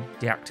they've been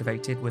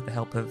deactivated with the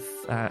help of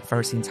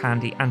Ferricine's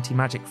handy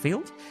anti-magic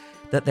field,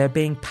 that they're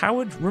being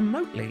powered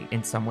remotely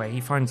in some way.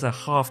 He finds a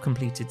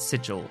half-completed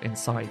sigil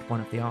inside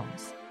one of the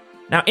arms.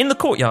 Now, in the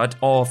courtyard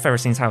of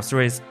Ferricine's house,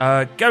 there is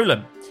a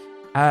golem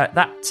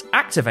that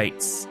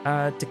activates,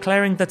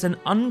 declaring that an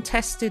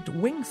untested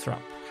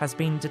Wingthrop has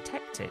been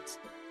detected.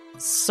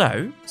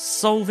 So,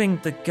 solving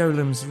the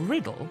golem's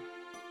riddle,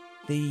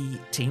 the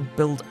team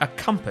build a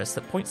compass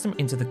that points them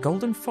into the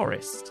Golden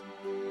Forest,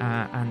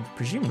 and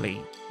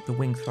presumably the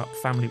Wingthrop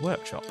family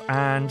workshop.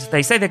 And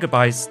they say their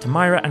goodbyes to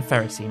Myra and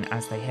Ferricine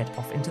as they head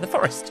off into the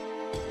forest.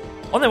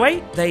 On their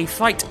way, they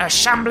fight a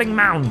shambling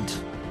mound,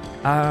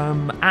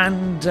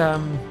 and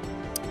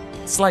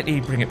slightly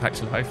bring it back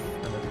to life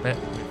a little bit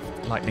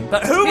with lightning.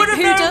 But who would have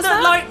known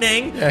that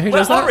lightning? Yeah, who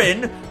does that?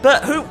 Orin,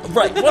 but who?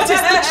 Right, what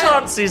is the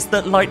chances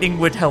that lightning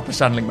would help a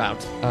shambling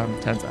mound?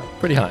 Turns out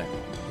pretty high.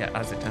 Yeah,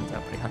 as it turns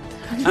out, pretty high.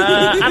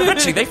 And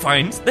eventually they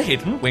find the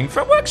hidden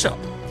Wingthrop workshop.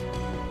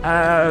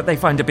 They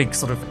find a big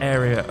sort of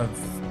area of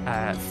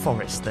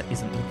forest that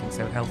isn't looking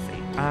so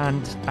healthy.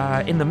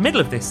 And in the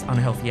middle of this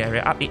unhealthy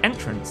area, at the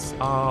entrance,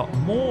 are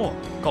more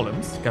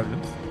golems,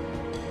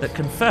 that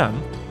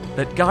confirm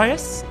that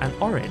Gaius and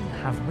Orin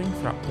have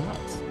Wingthrop blood,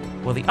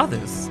 while the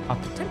others are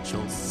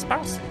potential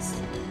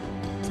spouses.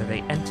 So they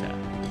enter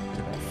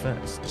to their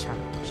first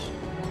challenge.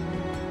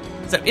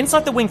 So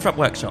inside the Wingthrop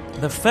workshop,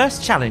 the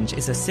first challenge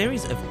is a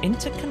series of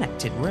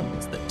interconnected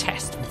rooms that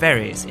test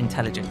various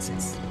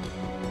intelligences.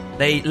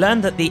 They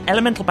learn that the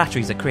elemental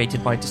batteries are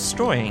created by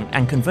destroying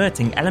and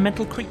converting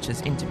elemental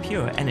creatures into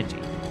pure energy.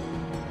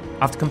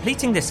 After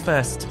completing this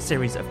first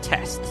series of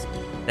tests,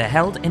 they're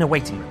held in a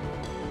waiting room,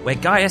 where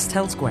Gaius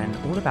tells Gwen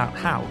all about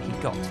how he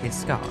got his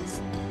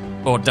scars.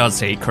 Or does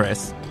he,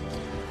 Chris?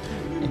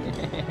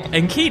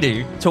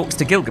 Enkidu talks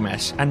to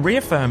Gilgamesh and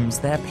reaffirms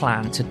their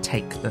plan to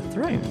take the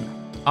throne.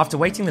 After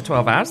waiting the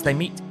 12 hours, they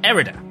meet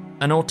Erida,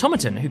 an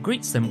automaton who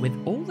greets them with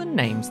all the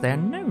names they're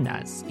known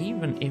as,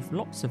 even if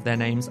lots of their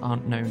names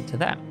aren't known to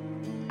them,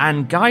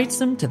 and guides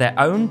them to their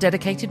own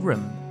dedicated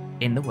room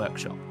in the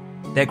workshop.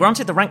 They're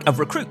granted the rank of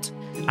recruit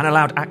and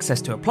allowed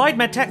access to applied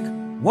medtech,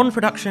 wand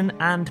production,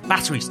 and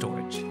battery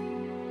storage.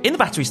 In the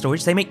battery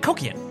storage, they meet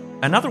Kokian,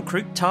 another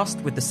recruit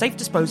tasked with the safe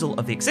disposal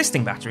of the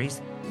existing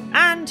batteries,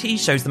 and he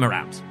shows them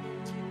around.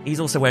 He's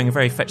also wearing a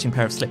very fetching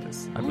pair of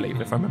slippers, I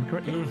believe, if I remember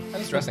correctly. And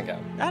a dressing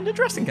gown. And a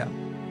dressing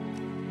gown.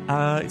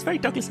 It's very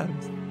Douglas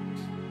Adams.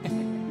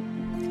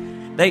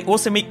 They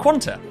also meet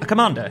Quanta, a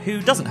commander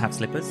who doesn't have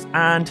slippers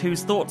and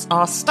whose thoughts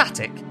are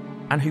static,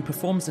 and who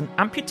performs an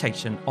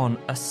amputation on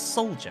a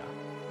soldier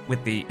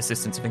with the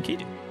assistance of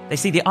Enkidu. They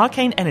see the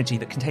arcane energy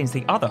that contains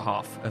the other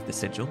half of the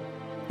sigil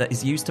that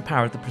is used to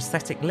power the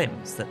prosthetic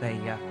limbs that they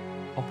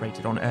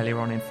operated on earlier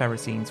on in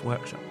Ferricine's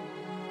workshop.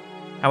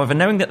 However,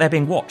 knowing that they're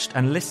being watched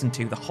and listened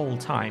to the whole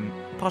time,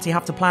 the party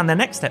have to plan their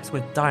next steps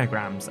with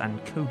diagrams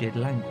and coded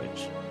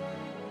language.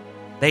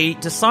 They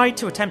decide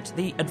to attempt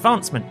the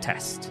advancement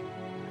test,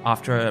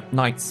 After a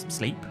night's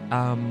sleep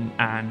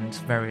and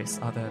various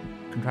other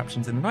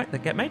contraptions in the night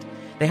that get made,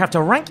 they have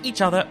to rank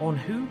each other on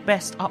who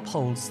best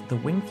upholds the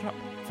Wingthrup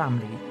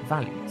family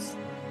values.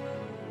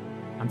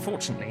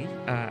 Unfortunately,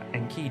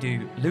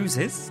 Enkidu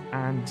loses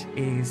and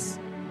is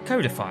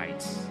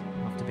codified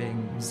after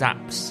being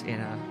zapped in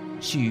a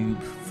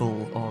tube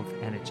full of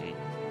energy.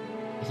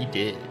 He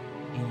did.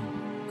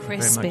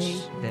 Crispy.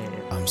 Very much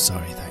there. I'm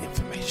sorry, that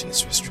information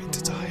is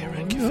restricted to higher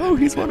ranking. Oh,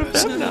 he's one of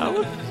them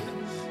now.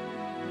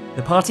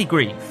 The party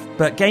grieve,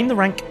 but gain the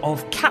rank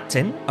of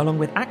captain along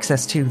with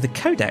access to the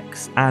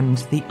Codex and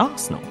the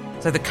Arsenal.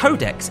 So the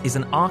Codex is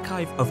an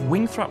archive of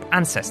Wingthrup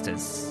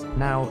ancestors,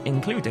 now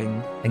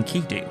including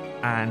Enkidu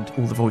and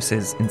all the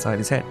voices inside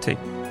his head too.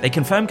 They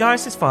confirm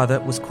Gaius' father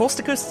was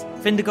Causticus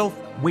Findigulf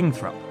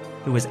Wingthrup,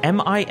 who was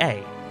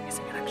MIA,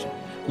 missing in action,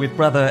 with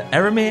brother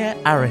Eramir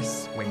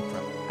Aris Wingthrup.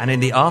 And in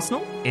the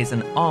Arsenal is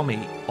an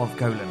army of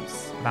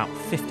golems, about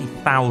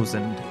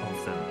 50,000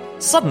 of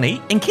them. Suddenly,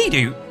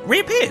 Enkidu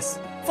reappears,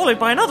 followed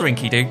by another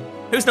Enkidu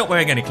who's not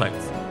wearing any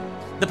clothes.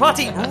 The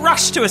party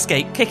rush to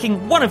escape,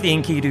 kicking one of the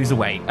Enkidus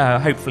away,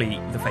 hopefully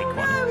the fake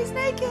one. Oh, he's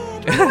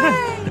naked!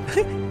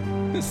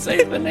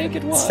 Save the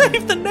naked one.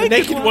 Save the naked, The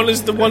naked one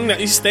is the one that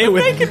you stay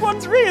with. The naked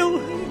one's real.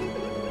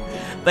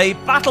 They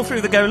battle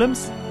through the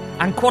golems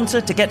and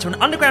Quanta to get to an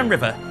underground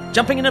river,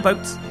 jumping in a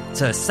boat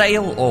to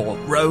sail or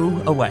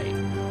row away.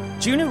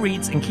 Juno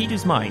reads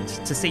Enkidu's mind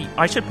to see...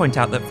 I should point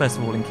out that, first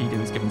of all, Enkidu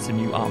was given some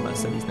new armour,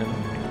 so he's no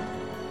longer in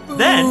it.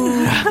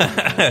 Then...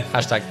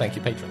 Hashtag thank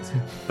you, patrons.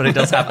 But it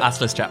does have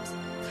assless chaps.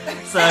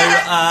 So,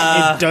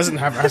 It doesn't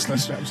have assless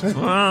straps.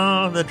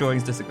 well, the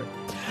drawings disagree.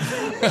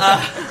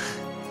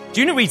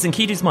 Juno reads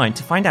Enkidu's mind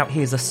to find out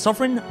he is a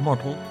sovereign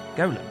model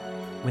golem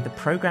with a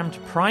programmed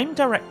prime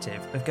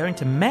directive of going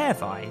to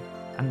Mervai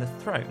and the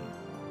throne,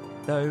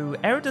 though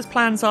Erida's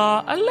plans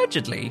are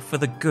allegedly for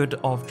the good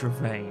of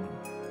Dravain.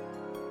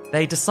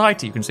 They decide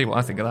to, you can see what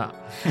I think of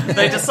that.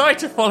 They decide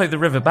to follow the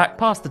river back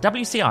past the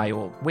WCI,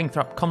 or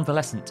Wingthrup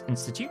Convalescent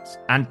Institute,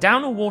 and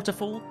down a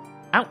waterfall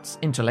out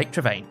into Lake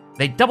Dravain.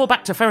 They double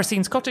back to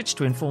Ferricine's cottage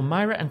to inform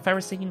Myra and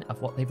Ferricine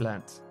of what they've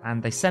learnt,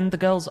 and they send the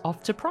girls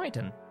off to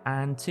Pryden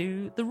and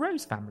to the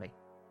Rose family.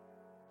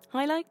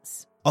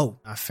 Highlights? Oh,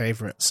 our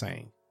favourite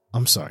saying.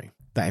 I'm sorry.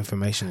 That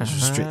information is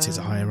restricted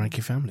to higher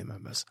ranking family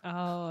members.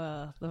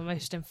 Oh, the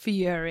most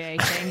infuriating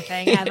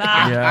thing ever.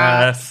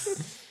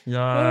 Yes.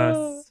 Yes.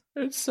 Oh,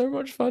 it's so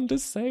much fun to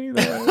say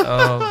that.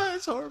 Oh.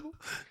 It's horrible.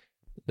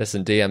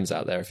 Listen, DMs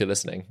out there, if you're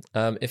listening.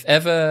 If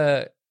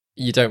ever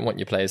you don't want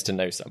your players to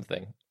know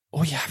something,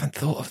 or you haven't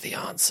thought of the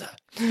answer,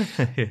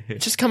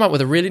 just come up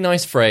with a really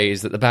nice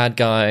phrase that the bad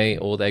guy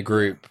or their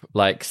group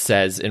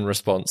says in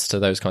response to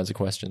those kinds of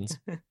questions.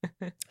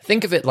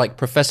 Think of it like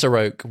Professor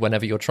Oak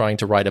whenever you're trying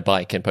to ride a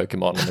bike in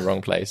Pokemon in the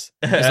wrong place.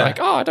 It's like,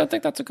 oh, I don't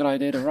think that's a good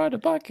idea to ride a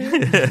bike here.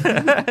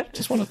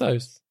 Just one of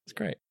those. It's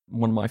great.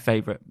 One of my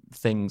favourite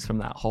things from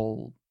that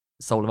whole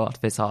Soul of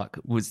Artifice arc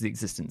was the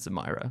existence of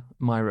Myra.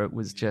 Myra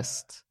was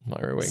just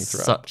Myra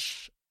Wingthrup.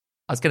 such...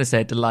 I was going to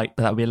say a delight,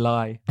 but that would be a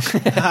lie.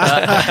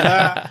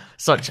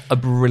 Such a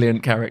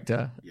brilliant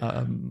character.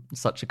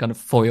 Such a kind of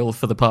foil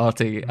for the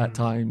party at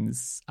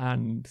times.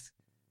 And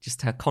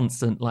just her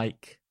constant,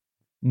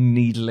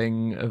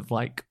 needling of,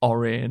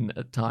 Orin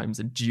at times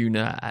and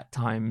Juna at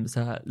times.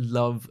 Her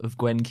love of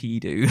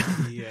Gwenkidu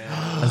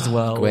as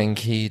well.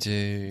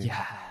 Gwenkidu.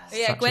 Yeah.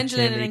 Yeah,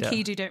 Gwendolyn and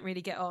Enkidu don't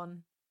really get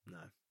on.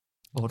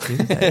 Or do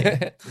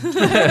they?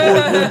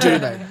 Or do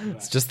they?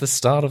 It's just the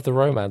start of the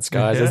romance,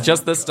 guys. It's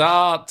just the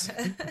start.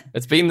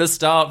 It's been the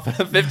start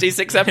for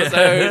 56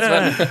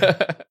 episodes.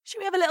 Should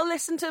we have a little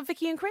listen to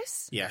Vicky and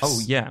Chris? Yes.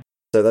 Oh, yeah.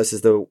 So this is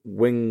the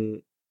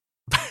wing.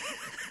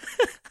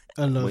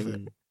 I love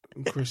it.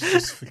 Chris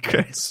just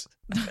forgets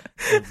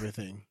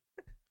everything.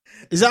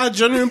 Is that a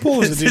genuine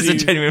pause? This is a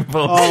genuine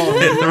pause.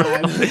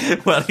 Oh,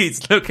 man. Well,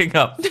 he's looking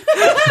up.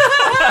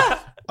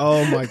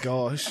 Oh, my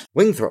gosh.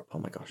 Wingthrup. Oh,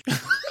 my gosh.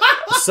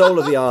 The Soul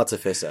of the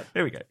Artificer.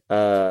 Here we go.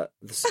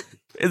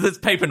 There's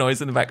paper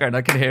noise in the background.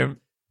 I can hear him.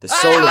 The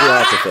Soul of the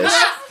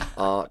Artifice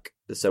arc.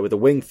 So with the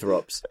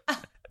Wingthrups,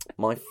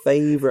 my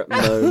favourite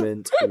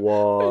moment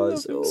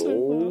was...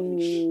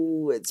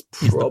 it's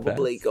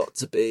probably got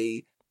to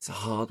be... It's a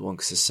hard one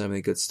because there's so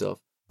many good stuff.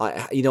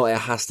 It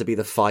has to be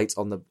the fight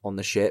on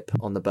the ship,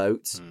 on the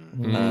boat,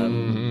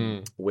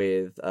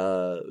 with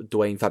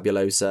Dwayne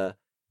Fabulosa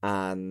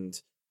and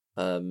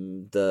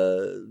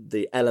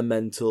the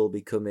elemental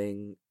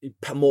becoming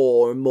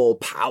more and more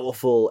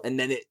powerful, and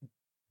then it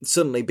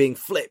suddenly being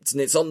flipped,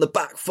 and it's on the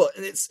back foot,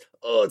 and it's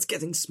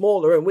getting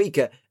smaller and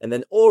weaker, and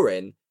then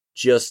Orin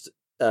just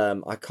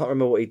I can't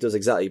remember what he does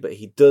exactly, but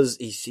he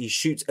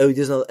shoots. He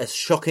does a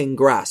shocking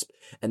grasp,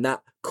 and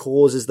that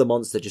causes the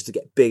monster just to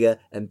get bigger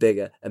and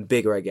bigger and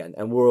bigger again.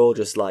 And we're all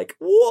just like,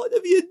 "What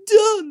have you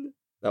done?"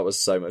 That was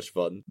so much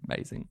fun.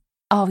 Amazing.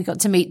 Oh, we got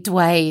to meet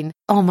Dwayne.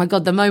 Oh my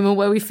God, the moment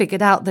where we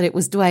figured out that it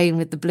was Dwayne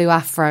with the blue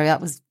afro,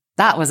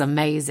 that was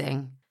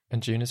amazing.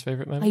 And Juna's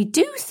favourite moment? I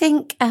do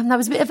think that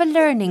was a bit of a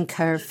learning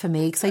curve for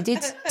me because I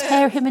did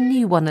tear him a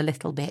new one a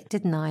little bit,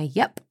 didn't I?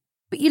 Yep.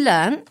 But you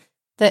learn.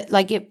 that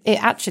like it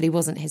actually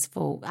wasn't his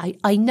fault.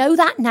 I know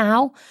that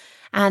now,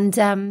 and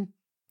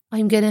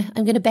I'm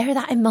gonna bear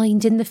that in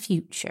mind in the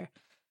future.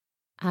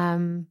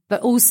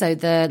 But also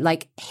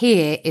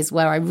here is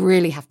where I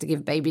really have to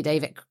give Baby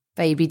David.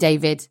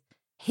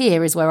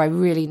 Here is where I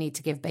really need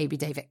to give Baby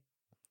David.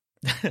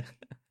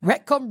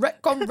 Retcon.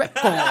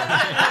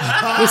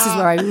 This is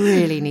where I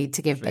really need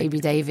to give Baby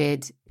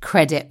David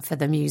credit for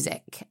the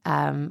music.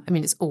 I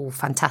mean, it's all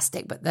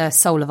fantastic, but the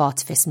Soul of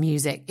Artifice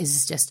music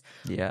is just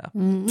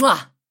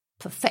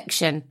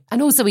perfection.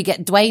 And also we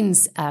get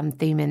Dwayne's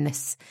theme in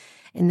this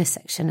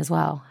section as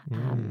well.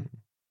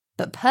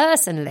 But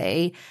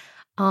personally,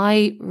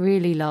 I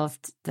really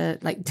loved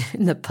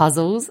the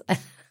puzzles.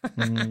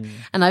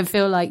 And I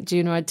feel like,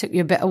 Juna, I took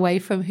you a bit away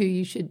from who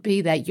you should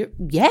be there.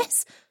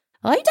 Yes,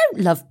 I don't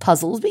love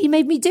puzzles, but you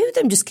made me do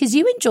them just because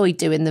you enjoyed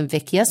doing them,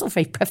 Vicky. That's not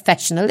very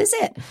professional, is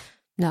it?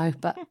 No,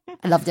 but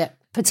I loved it,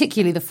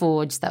 particularly the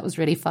forge. That was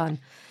really fun.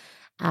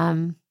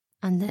 And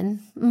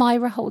then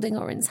Myra holding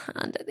Orin's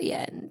hand at the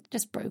end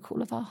just broke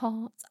all of our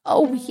hearts.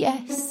 Oh,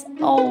 yes.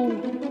 Oh.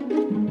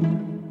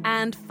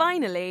 And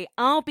finally,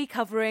 I'll be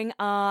covering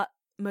our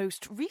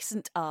most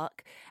recent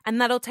arc, and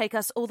that'll take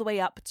us all the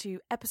way up to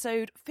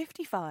episode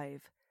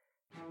 55,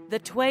 the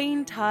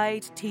Twain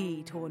Tide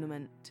Tea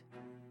Tournament.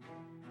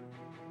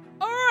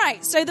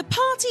 Alright, so the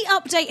party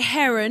update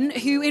Heron,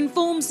 who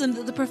informs them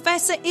that the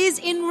Professor is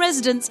in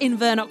residence in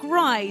Vernock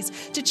Rise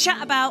to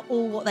chat about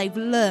all what they've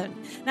learned.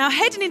 Now,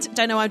 heading into...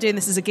 Don't know why I'm doing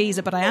this as a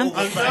geezer, but I am.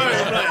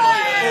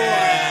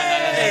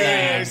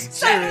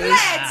 So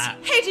let's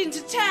head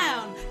into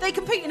town. They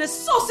compete in a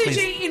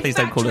sausage-eating factory. Please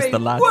don't call us the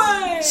lads.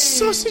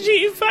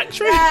 Sausage-eating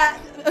factory?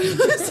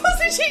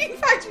 Sausage-eating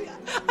factory.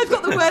 I've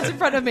got the words in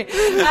front of me.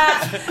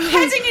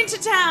 Heading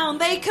into town,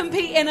 they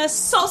compete in a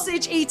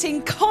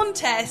sausage-eating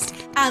contest,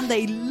 and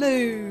they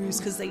lose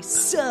because they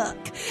suck.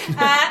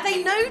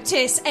 They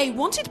notice a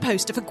wanted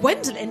poster for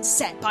Gwendolyn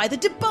set by the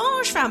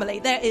DeBarge family.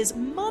 There is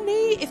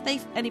money if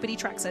anybody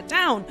tracks her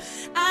down.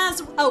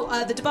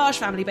 The DeBarge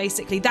family,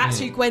 basically. That's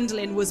who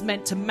Gwendolyn was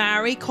meant to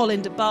marry,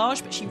 Colin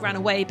DeBarge, but she ran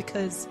away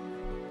because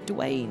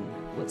Dwayne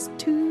was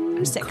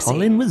too sexy.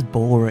 Colin was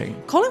boring.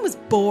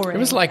 It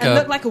was like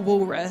looked like a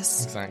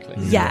walrus. Exactly.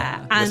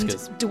 Yeah, and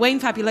Whiskers. Dwayne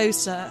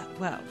Fabulosa,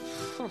 well...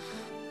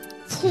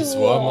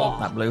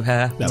 That blue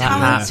hair.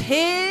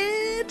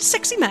 Talented,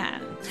 sexy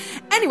man.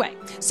 Anyway,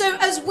 so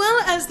as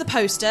well as the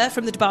poster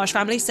from the DeBarge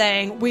family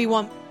saying, we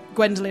want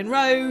Gwendolyn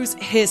Rose,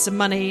 here's some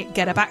money,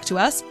 get her back to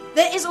us,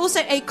 there is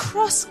also a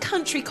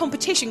cross-country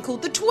competition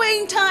called the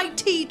Twain Tide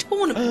Tea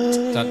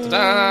Tournament. Da, da,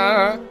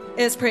 da.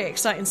 It's pretty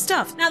exciting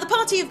stuff. Now, the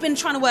party have been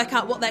trying to work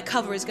out what their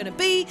cover is going to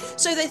be,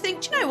 so they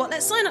think, do you know what,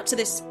 let's sign up to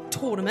this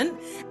tournament.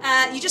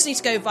 You just need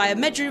to go via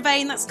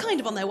Medrovane, that's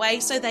kind of on their way,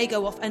 so they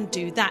go off and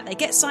do that. They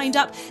get signed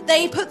up,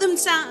 they put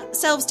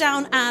themselves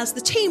down as the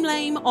team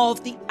name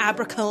of the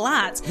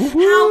Abracalads.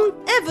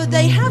 However,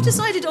 they have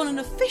decided on an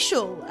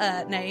official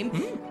name.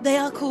 They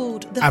are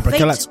called the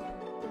Abracalads.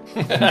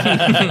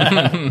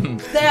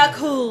 They are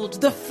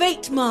called the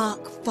Fate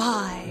Mark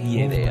 5.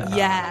 Yeah, they are.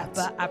 Yeah,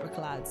 but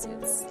Abracalads,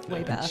 it's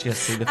way better.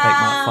 Just see the Fate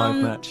Mark 5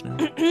 merch now.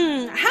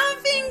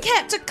 Having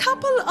kept a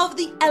couple of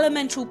the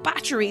elemental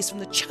batteries from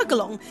the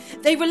Chugalong,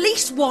 they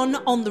release one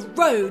on the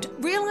road.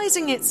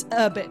 Realising it's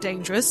a bit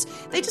dangerous,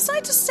 they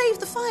decide to save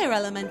the fire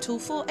elemental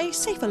for a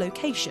safer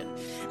location.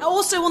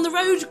 Also on the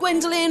road,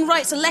 Gwendolyn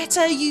writes a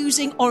letter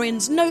using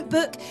Orin's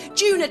notebook.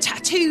 Juna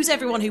tattoos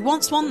everyone who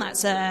wants one.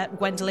 That's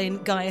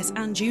Gwendolyn, Gaius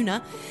and Juna.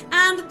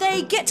 And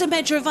they get to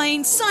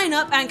Medrovane, sign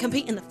up and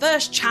compete in the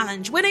first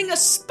challenge, winning a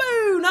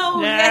spoon. Oh,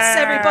 yes,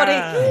 everybody.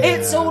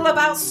 It's all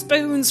about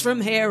spoons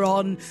from here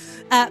on.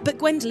 But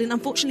Gwendolyn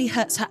unfortunately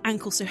hurts her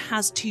ankle, so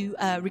has to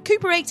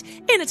recuperate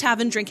in a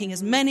tavern, drinking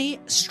as many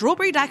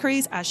strawberry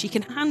daiquiris as she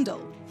can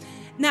handle.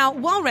 Now,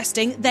 while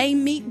resting, they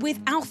meet with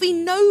Alfie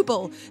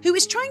Noble, who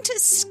is trying to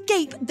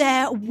escape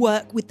their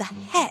work with the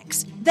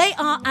Hex. They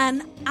are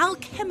an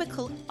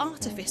alchemical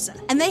artificer,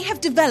 and they have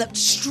developed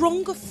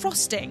stronger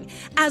frosting,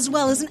 as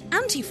well as an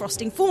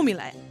anti-frosting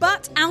formula.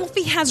 But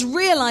Alfie has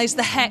realised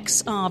the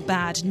Hex are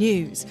bad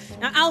news.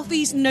 Now,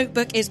 Alfie's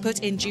notebook is put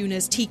in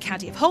Juna's tea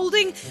caddy of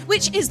holding,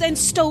 which is then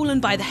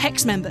stolen by the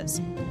Hex members.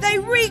 They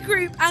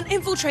regroup and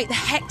infiltrate the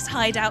Hex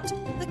hideout,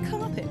 the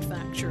Carpet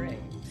Factory.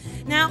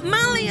 Now,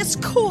 Malleus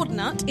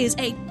Cordnut is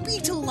a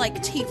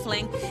beetle-like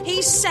tiefling.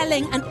 He's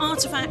selling an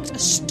artifact, a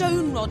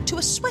stone rod, to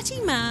a sweaty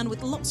man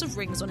with lots of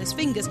rings on his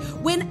fingers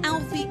when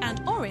Alfie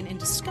and Orin in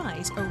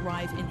disguise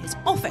arrive in his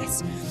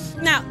office.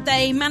 Now,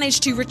 they manage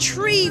to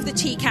retrieve the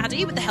tea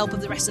caddy with the help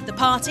of the rest of the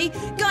party.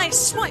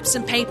 Gaius swipes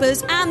some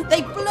papers and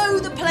they blow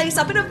the place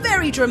up in a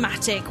very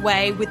dramatic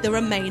way with the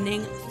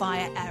remaining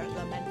fire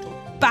elemental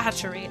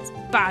battery. It's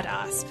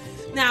badass.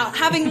 Now,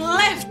 having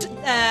left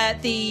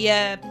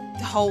the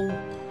whole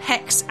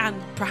Hex and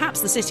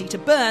perhaps the city to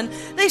burn,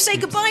 they say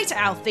goodbye to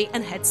Alfie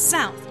and head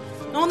south.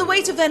 Now, on the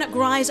way to Vernock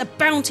Rise, a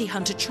bounty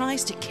hunter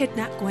tries to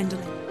kidnap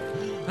Gwendolyn.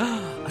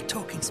 A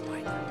talking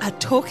spider. A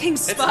talking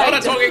spider. It's not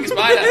a talking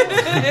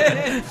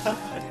spider.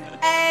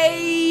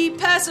 A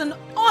person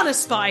on a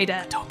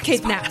spider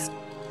kidnaps.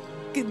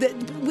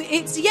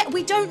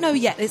 We don't know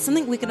yet. It's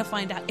something we're going to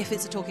find out if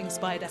it's a talking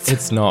spider.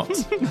 It's not.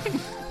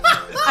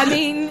 I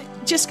mean,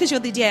 just because you're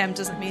the DM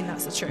doesn't mean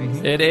that's the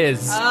truth. It is.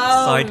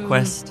 Side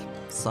quest.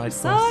 Side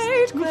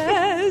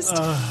quest.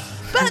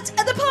 But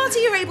the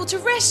party are able to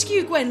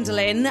rescue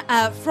Gwendolyn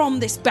from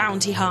this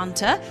bounty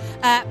hunter.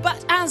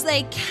 But as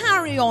they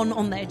carry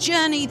on their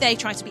journey, they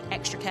try to be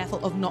extra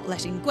careful of not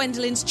letting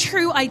Gwendolyn's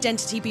true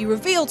identity be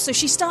revealed. So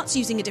she starts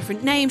using a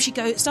different name. She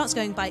starts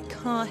going by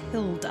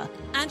Carhilda.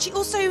 And she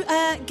also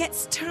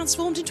gets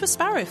transformed into a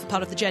sparrow for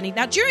part of the journey.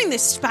 Now, during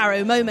this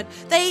sparrow moment,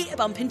 they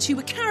bump into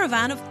a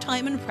caravan of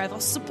Timon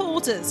Prevost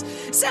supporters.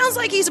 Sounds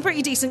like he's a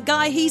pretty decent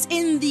guy. He's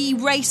in the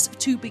race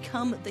to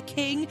become the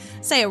king.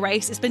 Say a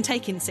race. It's been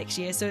taking 6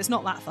 years, so it's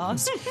not that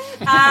fast.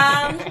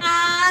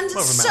 And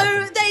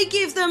so they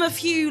give them a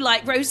few,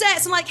 like,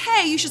 rosettes and, like,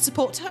 hey, you should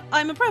support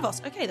Timon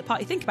Prevost. Okay, the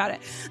party think about it.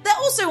 They're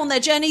also on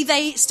their journey.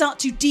 They start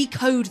to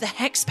decode the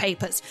hex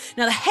papers.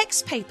 Now, the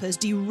hex papers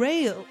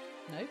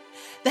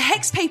The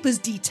hex papers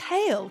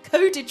detail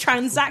coded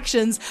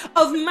transactions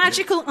of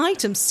magical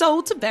items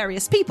sold to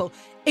various people,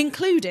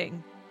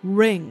 including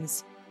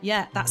rings.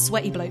 Yeah, that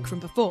sweaty bloke from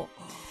before.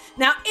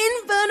 Now,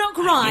 in Vernok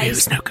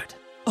Rise... He's no good.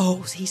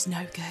 Oh, he's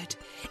no good.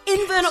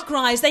 In Vernok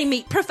Rise, they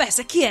meet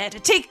Professor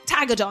Kieda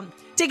Tagadon.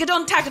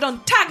 Tagadong?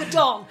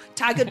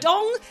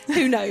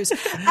 Who knows?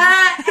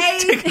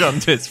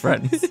 Tagadon to his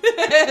friends.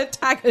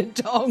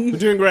 Tagadong. You're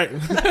doing great. You're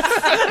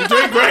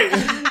doing great.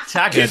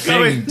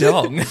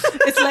 Tagadong.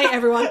 It's late,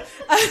 everyone.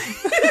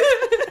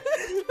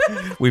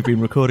 We've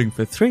been recording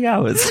for 3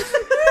 hours.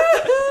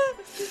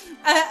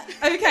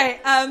 Okay,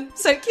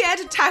 so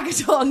Kieda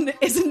Tagadon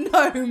is a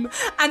gnome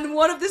and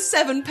one of the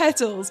 7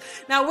 petals.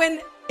 Now,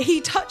 when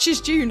he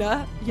touches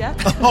Juna,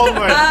 Oh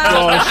my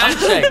gosh.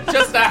 Handshake.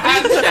 Just a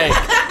handshake.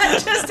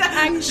 Just a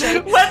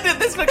handshake. When did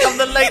this become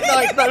the late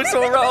night Rose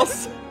or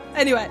Ross?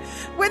 Anyway,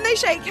 when they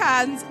shake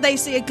hands, they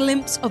see a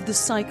glimpse of the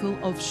cycle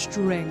of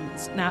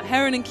strings. Now,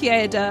 Heron and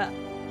Kieda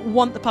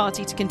want the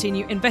party to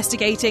continue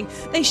investigating.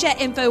 They share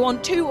info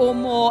on 2 or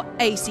more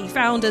AC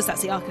founders,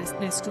 that's the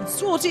Arcanist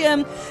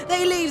Consortium.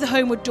 They leave the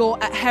homeward door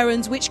at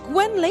Heron's, which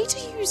Gwen later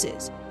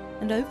uses,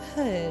 and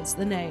overhears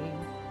the name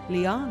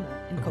Liana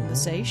in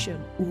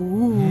conversation.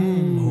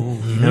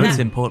 It's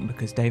important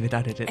because David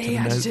added it to the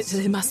notes.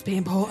 It must be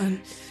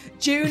important.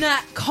 Juna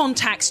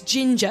contacts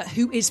Ginger,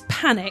 who is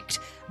panicked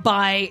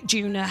by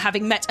Juna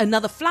having met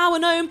another flower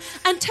gnome,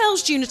 and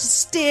tells Juna to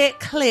steer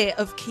clear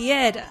of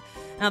Kieda.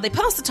 Now, they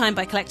pass the time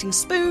by collecting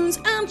spoons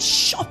and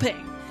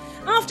shopping.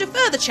 After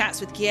further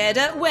chats with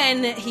Kieda,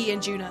 when he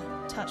and Juna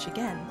touch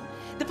again,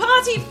 the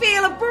party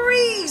feel a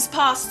breeze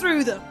pass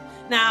through them.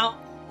 Now,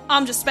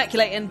 I'm just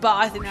speculating, but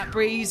I think that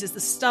breeze is the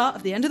start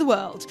of the end of the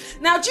world.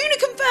 Now, Juna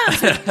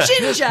confirms with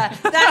Ginger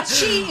that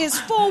she is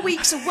 4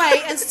 weeks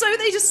away, and so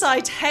they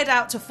decide to head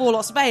out to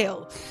Forlos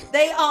Vale.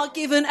 They are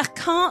given a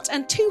cart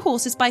and 2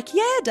 horses by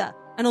Kieda,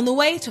 and on the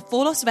way to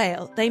Forlos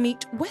Vale, they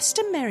meet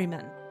Western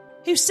Merriman,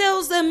 who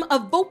sells them a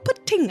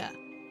Volpatinga,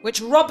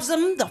 which robs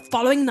them the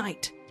following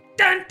night.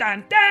 Dun,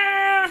 dun,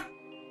 dun!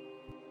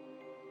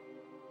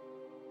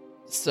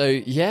 So,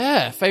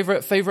 yeah,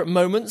 favourite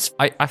moments?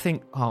 I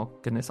think, oh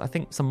goodness, I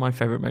think some of my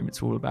favourite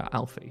moments were all about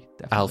Alfie.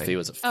 Definitely. Alfie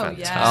was a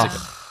fantastic. yeah.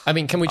 I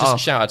mean, can we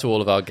just shout out to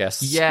all of our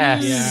guests?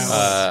 Yes.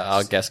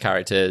 Our guest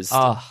characters.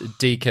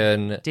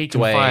 Deacon,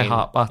 Dwayne,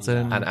 Fireheart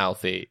Button, and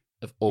Alfie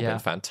have all been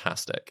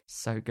fantastic.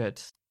 So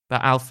good.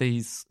 But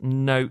Alfie's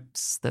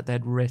notes that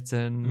they'd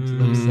written to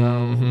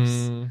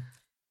themselves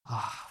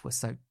were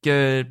so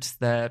good.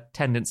 Their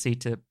tendency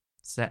to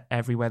set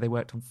everywhere they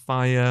worked on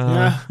fire.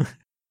 Yeah.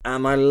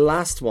 And my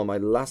last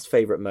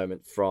favourite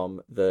moment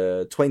from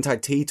the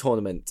Twaintide Tea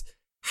tournament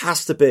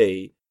has to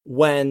be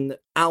when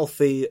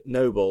Alfie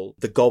Noble,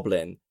 the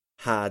goblin,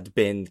 had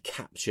been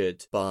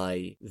captured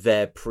by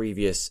their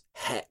previous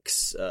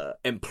Hex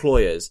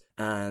employers,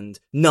 and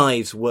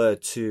knives were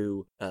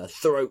to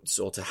throats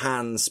or to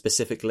hands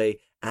specifically,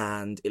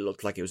 and it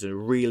looked like it was in a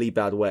really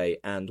bad way.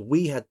 And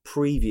we had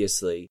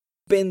previously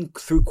been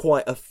through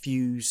quite a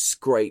few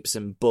scrapes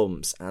and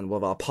bumps, and one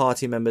of our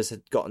party members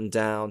had gotten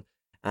down,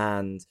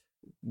 and,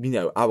 you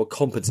know, our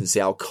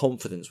competency, our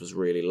confidence was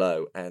really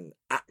low. And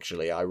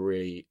actually, I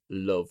really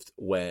loved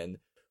when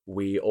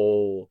we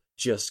all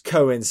just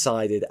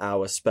coincided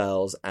our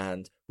spells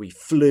and we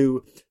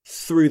flew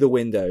through the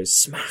windows,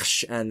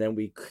 smash, and then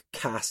we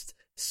cast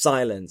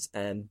silence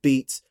and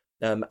beat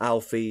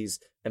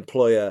Alfie's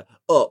employer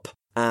up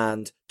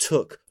and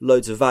took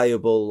loads of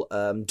valuable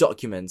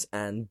documents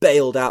and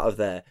bailed out of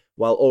there,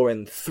 while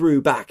Orin threw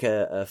back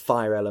a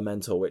fire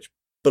elemental which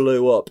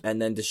blew up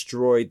and then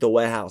destroyed the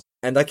warehouse.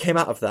 And I came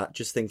out of that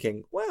just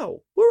thinking,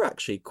 wow, we're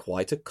actually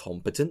quite a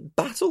competent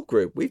battle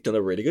group. We've done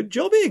a really good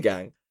job here,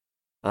 gang.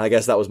 I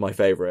guess that was my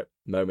favourite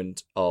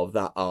moment of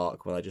that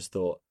arc, when I just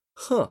thought,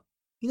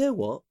 you know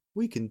what?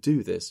 We can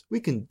do this. We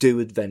can do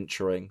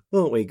adventuring.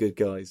 Aren't we, good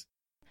guys?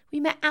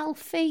 We met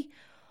Alfie.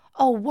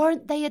 Oh,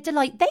 weren't they a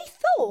delight? They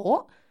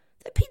thought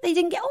that they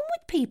didn't get on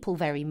with people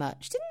very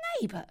much, didn't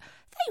they? But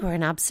they were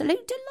an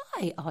absolute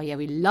delight. Oh, yeah,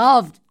 we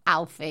loved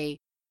Alfie.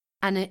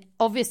 And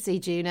obviously,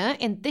 Juna,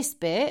 in this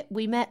bit,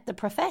 we met the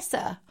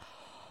professor.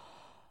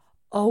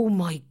 Oh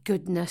my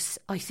goodness.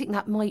 I think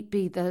that might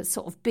be the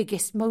sort of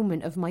biggest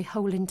moment of my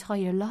whole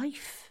entire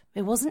life.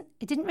 It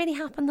didn't really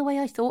happen the way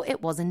I thought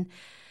it was. And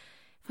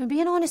if I'm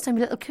being honest, I'm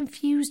a little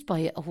confused by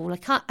it all.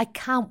 I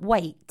can't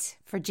wait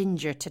for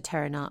Ginger to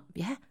turn up.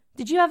 Yeah?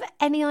 Did you have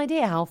any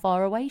idea how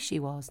far away she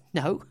was?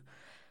 No.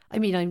 I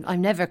mean,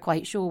 I'm never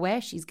quite sure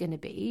where she's going to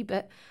be,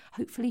 but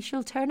hopefully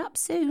she'll turn up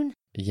soon.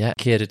 Yeah,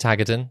 Kieran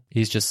Taggart,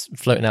 he's just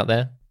floating out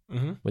there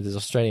with his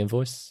Australian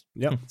voice.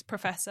 Yep. It's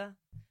Professor.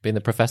 Being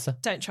the professor.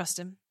 Don't trust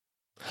him.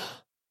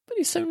 But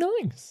he's so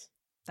nice.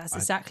 That's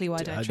exactly why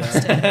I don't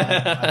trust him.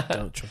 I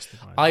don't trust him.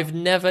 I've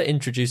never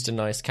introduced a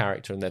nice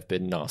character and they've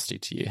been nasty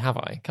to you, have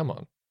I? Come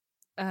on.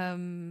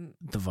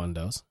 The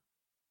Vondells.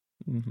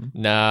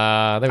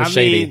 Nah, they were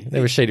shady. They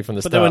were shady from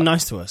the start. But they were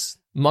nice to us.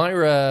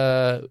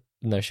 Myra,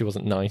 no, she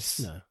wasn't nice.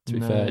 No. To be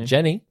fair.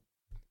 Jenny,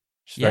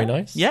 she's very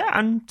nice. Yeah,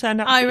 and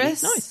turned out Iris.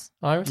 to be nice.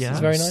 Iris is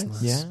very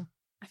nice. Yeah.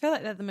 I feel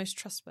like they're the most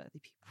trustworthy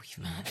people we've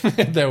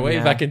met. They're way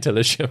back in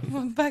Tillisham.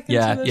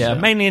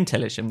 Mainly in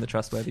Tillisham, the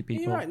trustworthy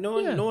people. You're right.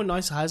 No one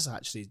nice has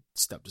actually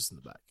stepped us in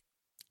the back.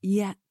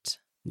 Yet.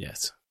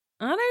 Yes.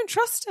 I don't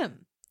trust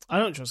him. I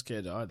don't trust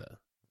Kid either.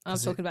 I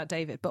was talking about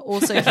David, but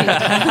also Kid.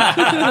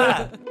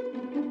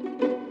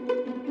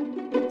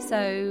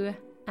 So,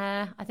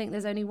 I think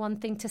there's only one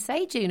thing to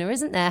say, Juna,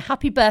 isn't there?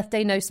 Happy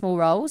birthday, No Small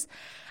Roles.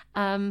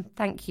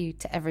 Thank you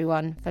to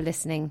everyone for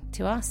listening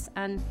to us.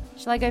 And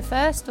shall I go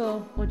first,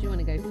 or do you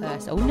want to go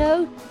first? Oh,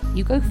 no,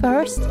 you go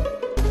first.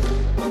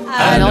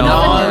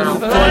 Anon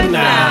for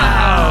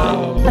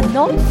now.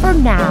 Anon for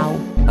now.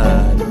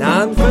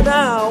 Anon for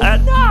now.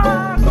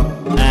 Anon.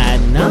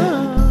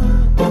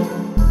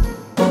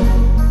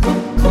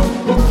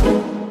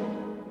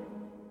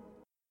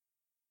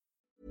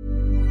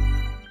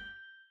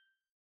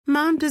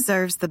 Mom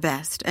deserves the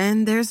best,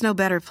 and there's no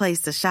better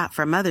place to shop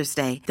for Mother's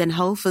Day than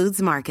Whole Foods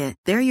Market.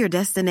 They're your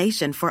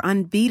destination for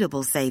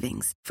unbeatable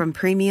savings, from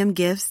premium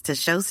gifts to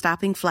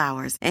show-stopping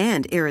flowers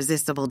and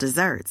irresistible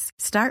desserts.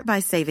 Start by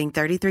saving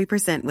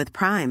 33% with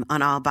Prime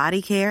on all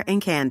body care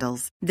and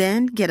candles.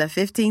 Then get a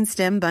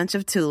 15-stem bunch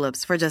of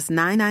tulips for just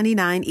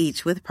 $9.99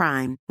 each with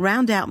Prime.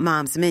 Round out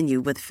Mom's menu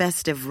with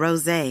festive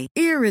rosé,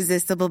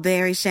 irresistible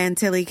berry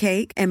chantilly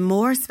cake, and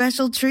more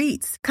special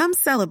treats. Come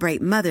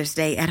celebrate Mother's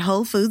Day at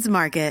Whole Foods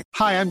Market.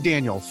 Hi, I'm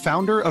Daniel,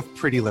 founder of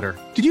Pretty Litter.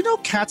 Did you know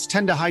cats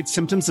tend to hide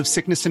symptoms of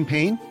sickness and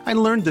pain? I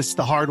learned this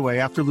the hard way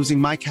after losing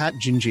my cat,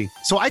 Gingy.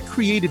 So I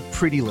created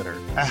Pretty Litter,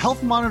 a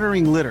health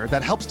monitoring litter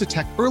that helps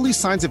detect early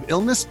signs of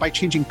illness by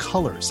changing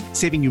colors,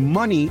 saving you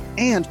money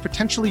and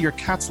potentially your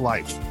cat's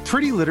life.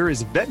 Pretty Litter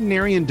is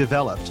veterinarian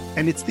developed,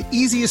 and it's the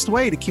easiest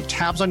way to keep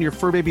tabs on your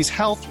fur baby's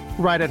health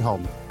right at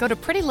home. Go to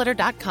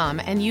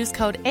prettylitter.com and use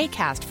code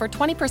ACAST for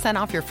 20%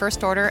 off your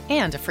first order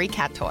and a free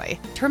cat toy.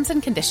 Terms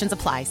and conditions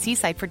apply. See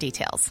site for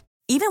details.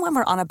 Even when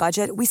we're on a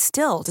budget, we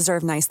still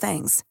deserve nice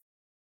things.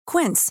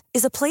 Quince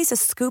is a place to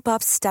scoop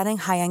up stunning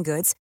high-end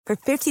goods for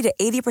 50 to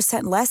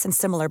 80% less than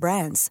similar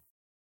brands.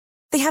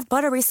 They have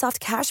buttery soft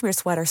cashmere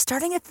sweaters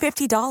starting at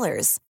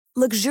 $50,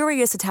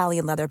 luxurious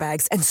Italian leather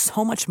bags, and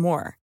so much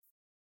more.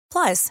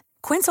 Plus,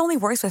 Quince only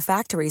works with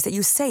factories that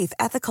use safe,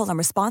 ethical, and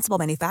responsible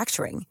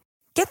manufacturing.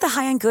 Get the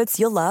high-end goods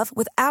you'll love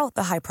without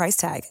the high price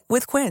tag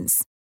with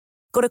Quince.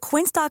 Go to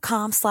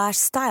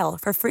quince.com/style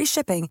for free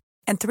shipping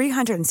and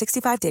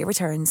 365-day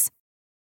returns.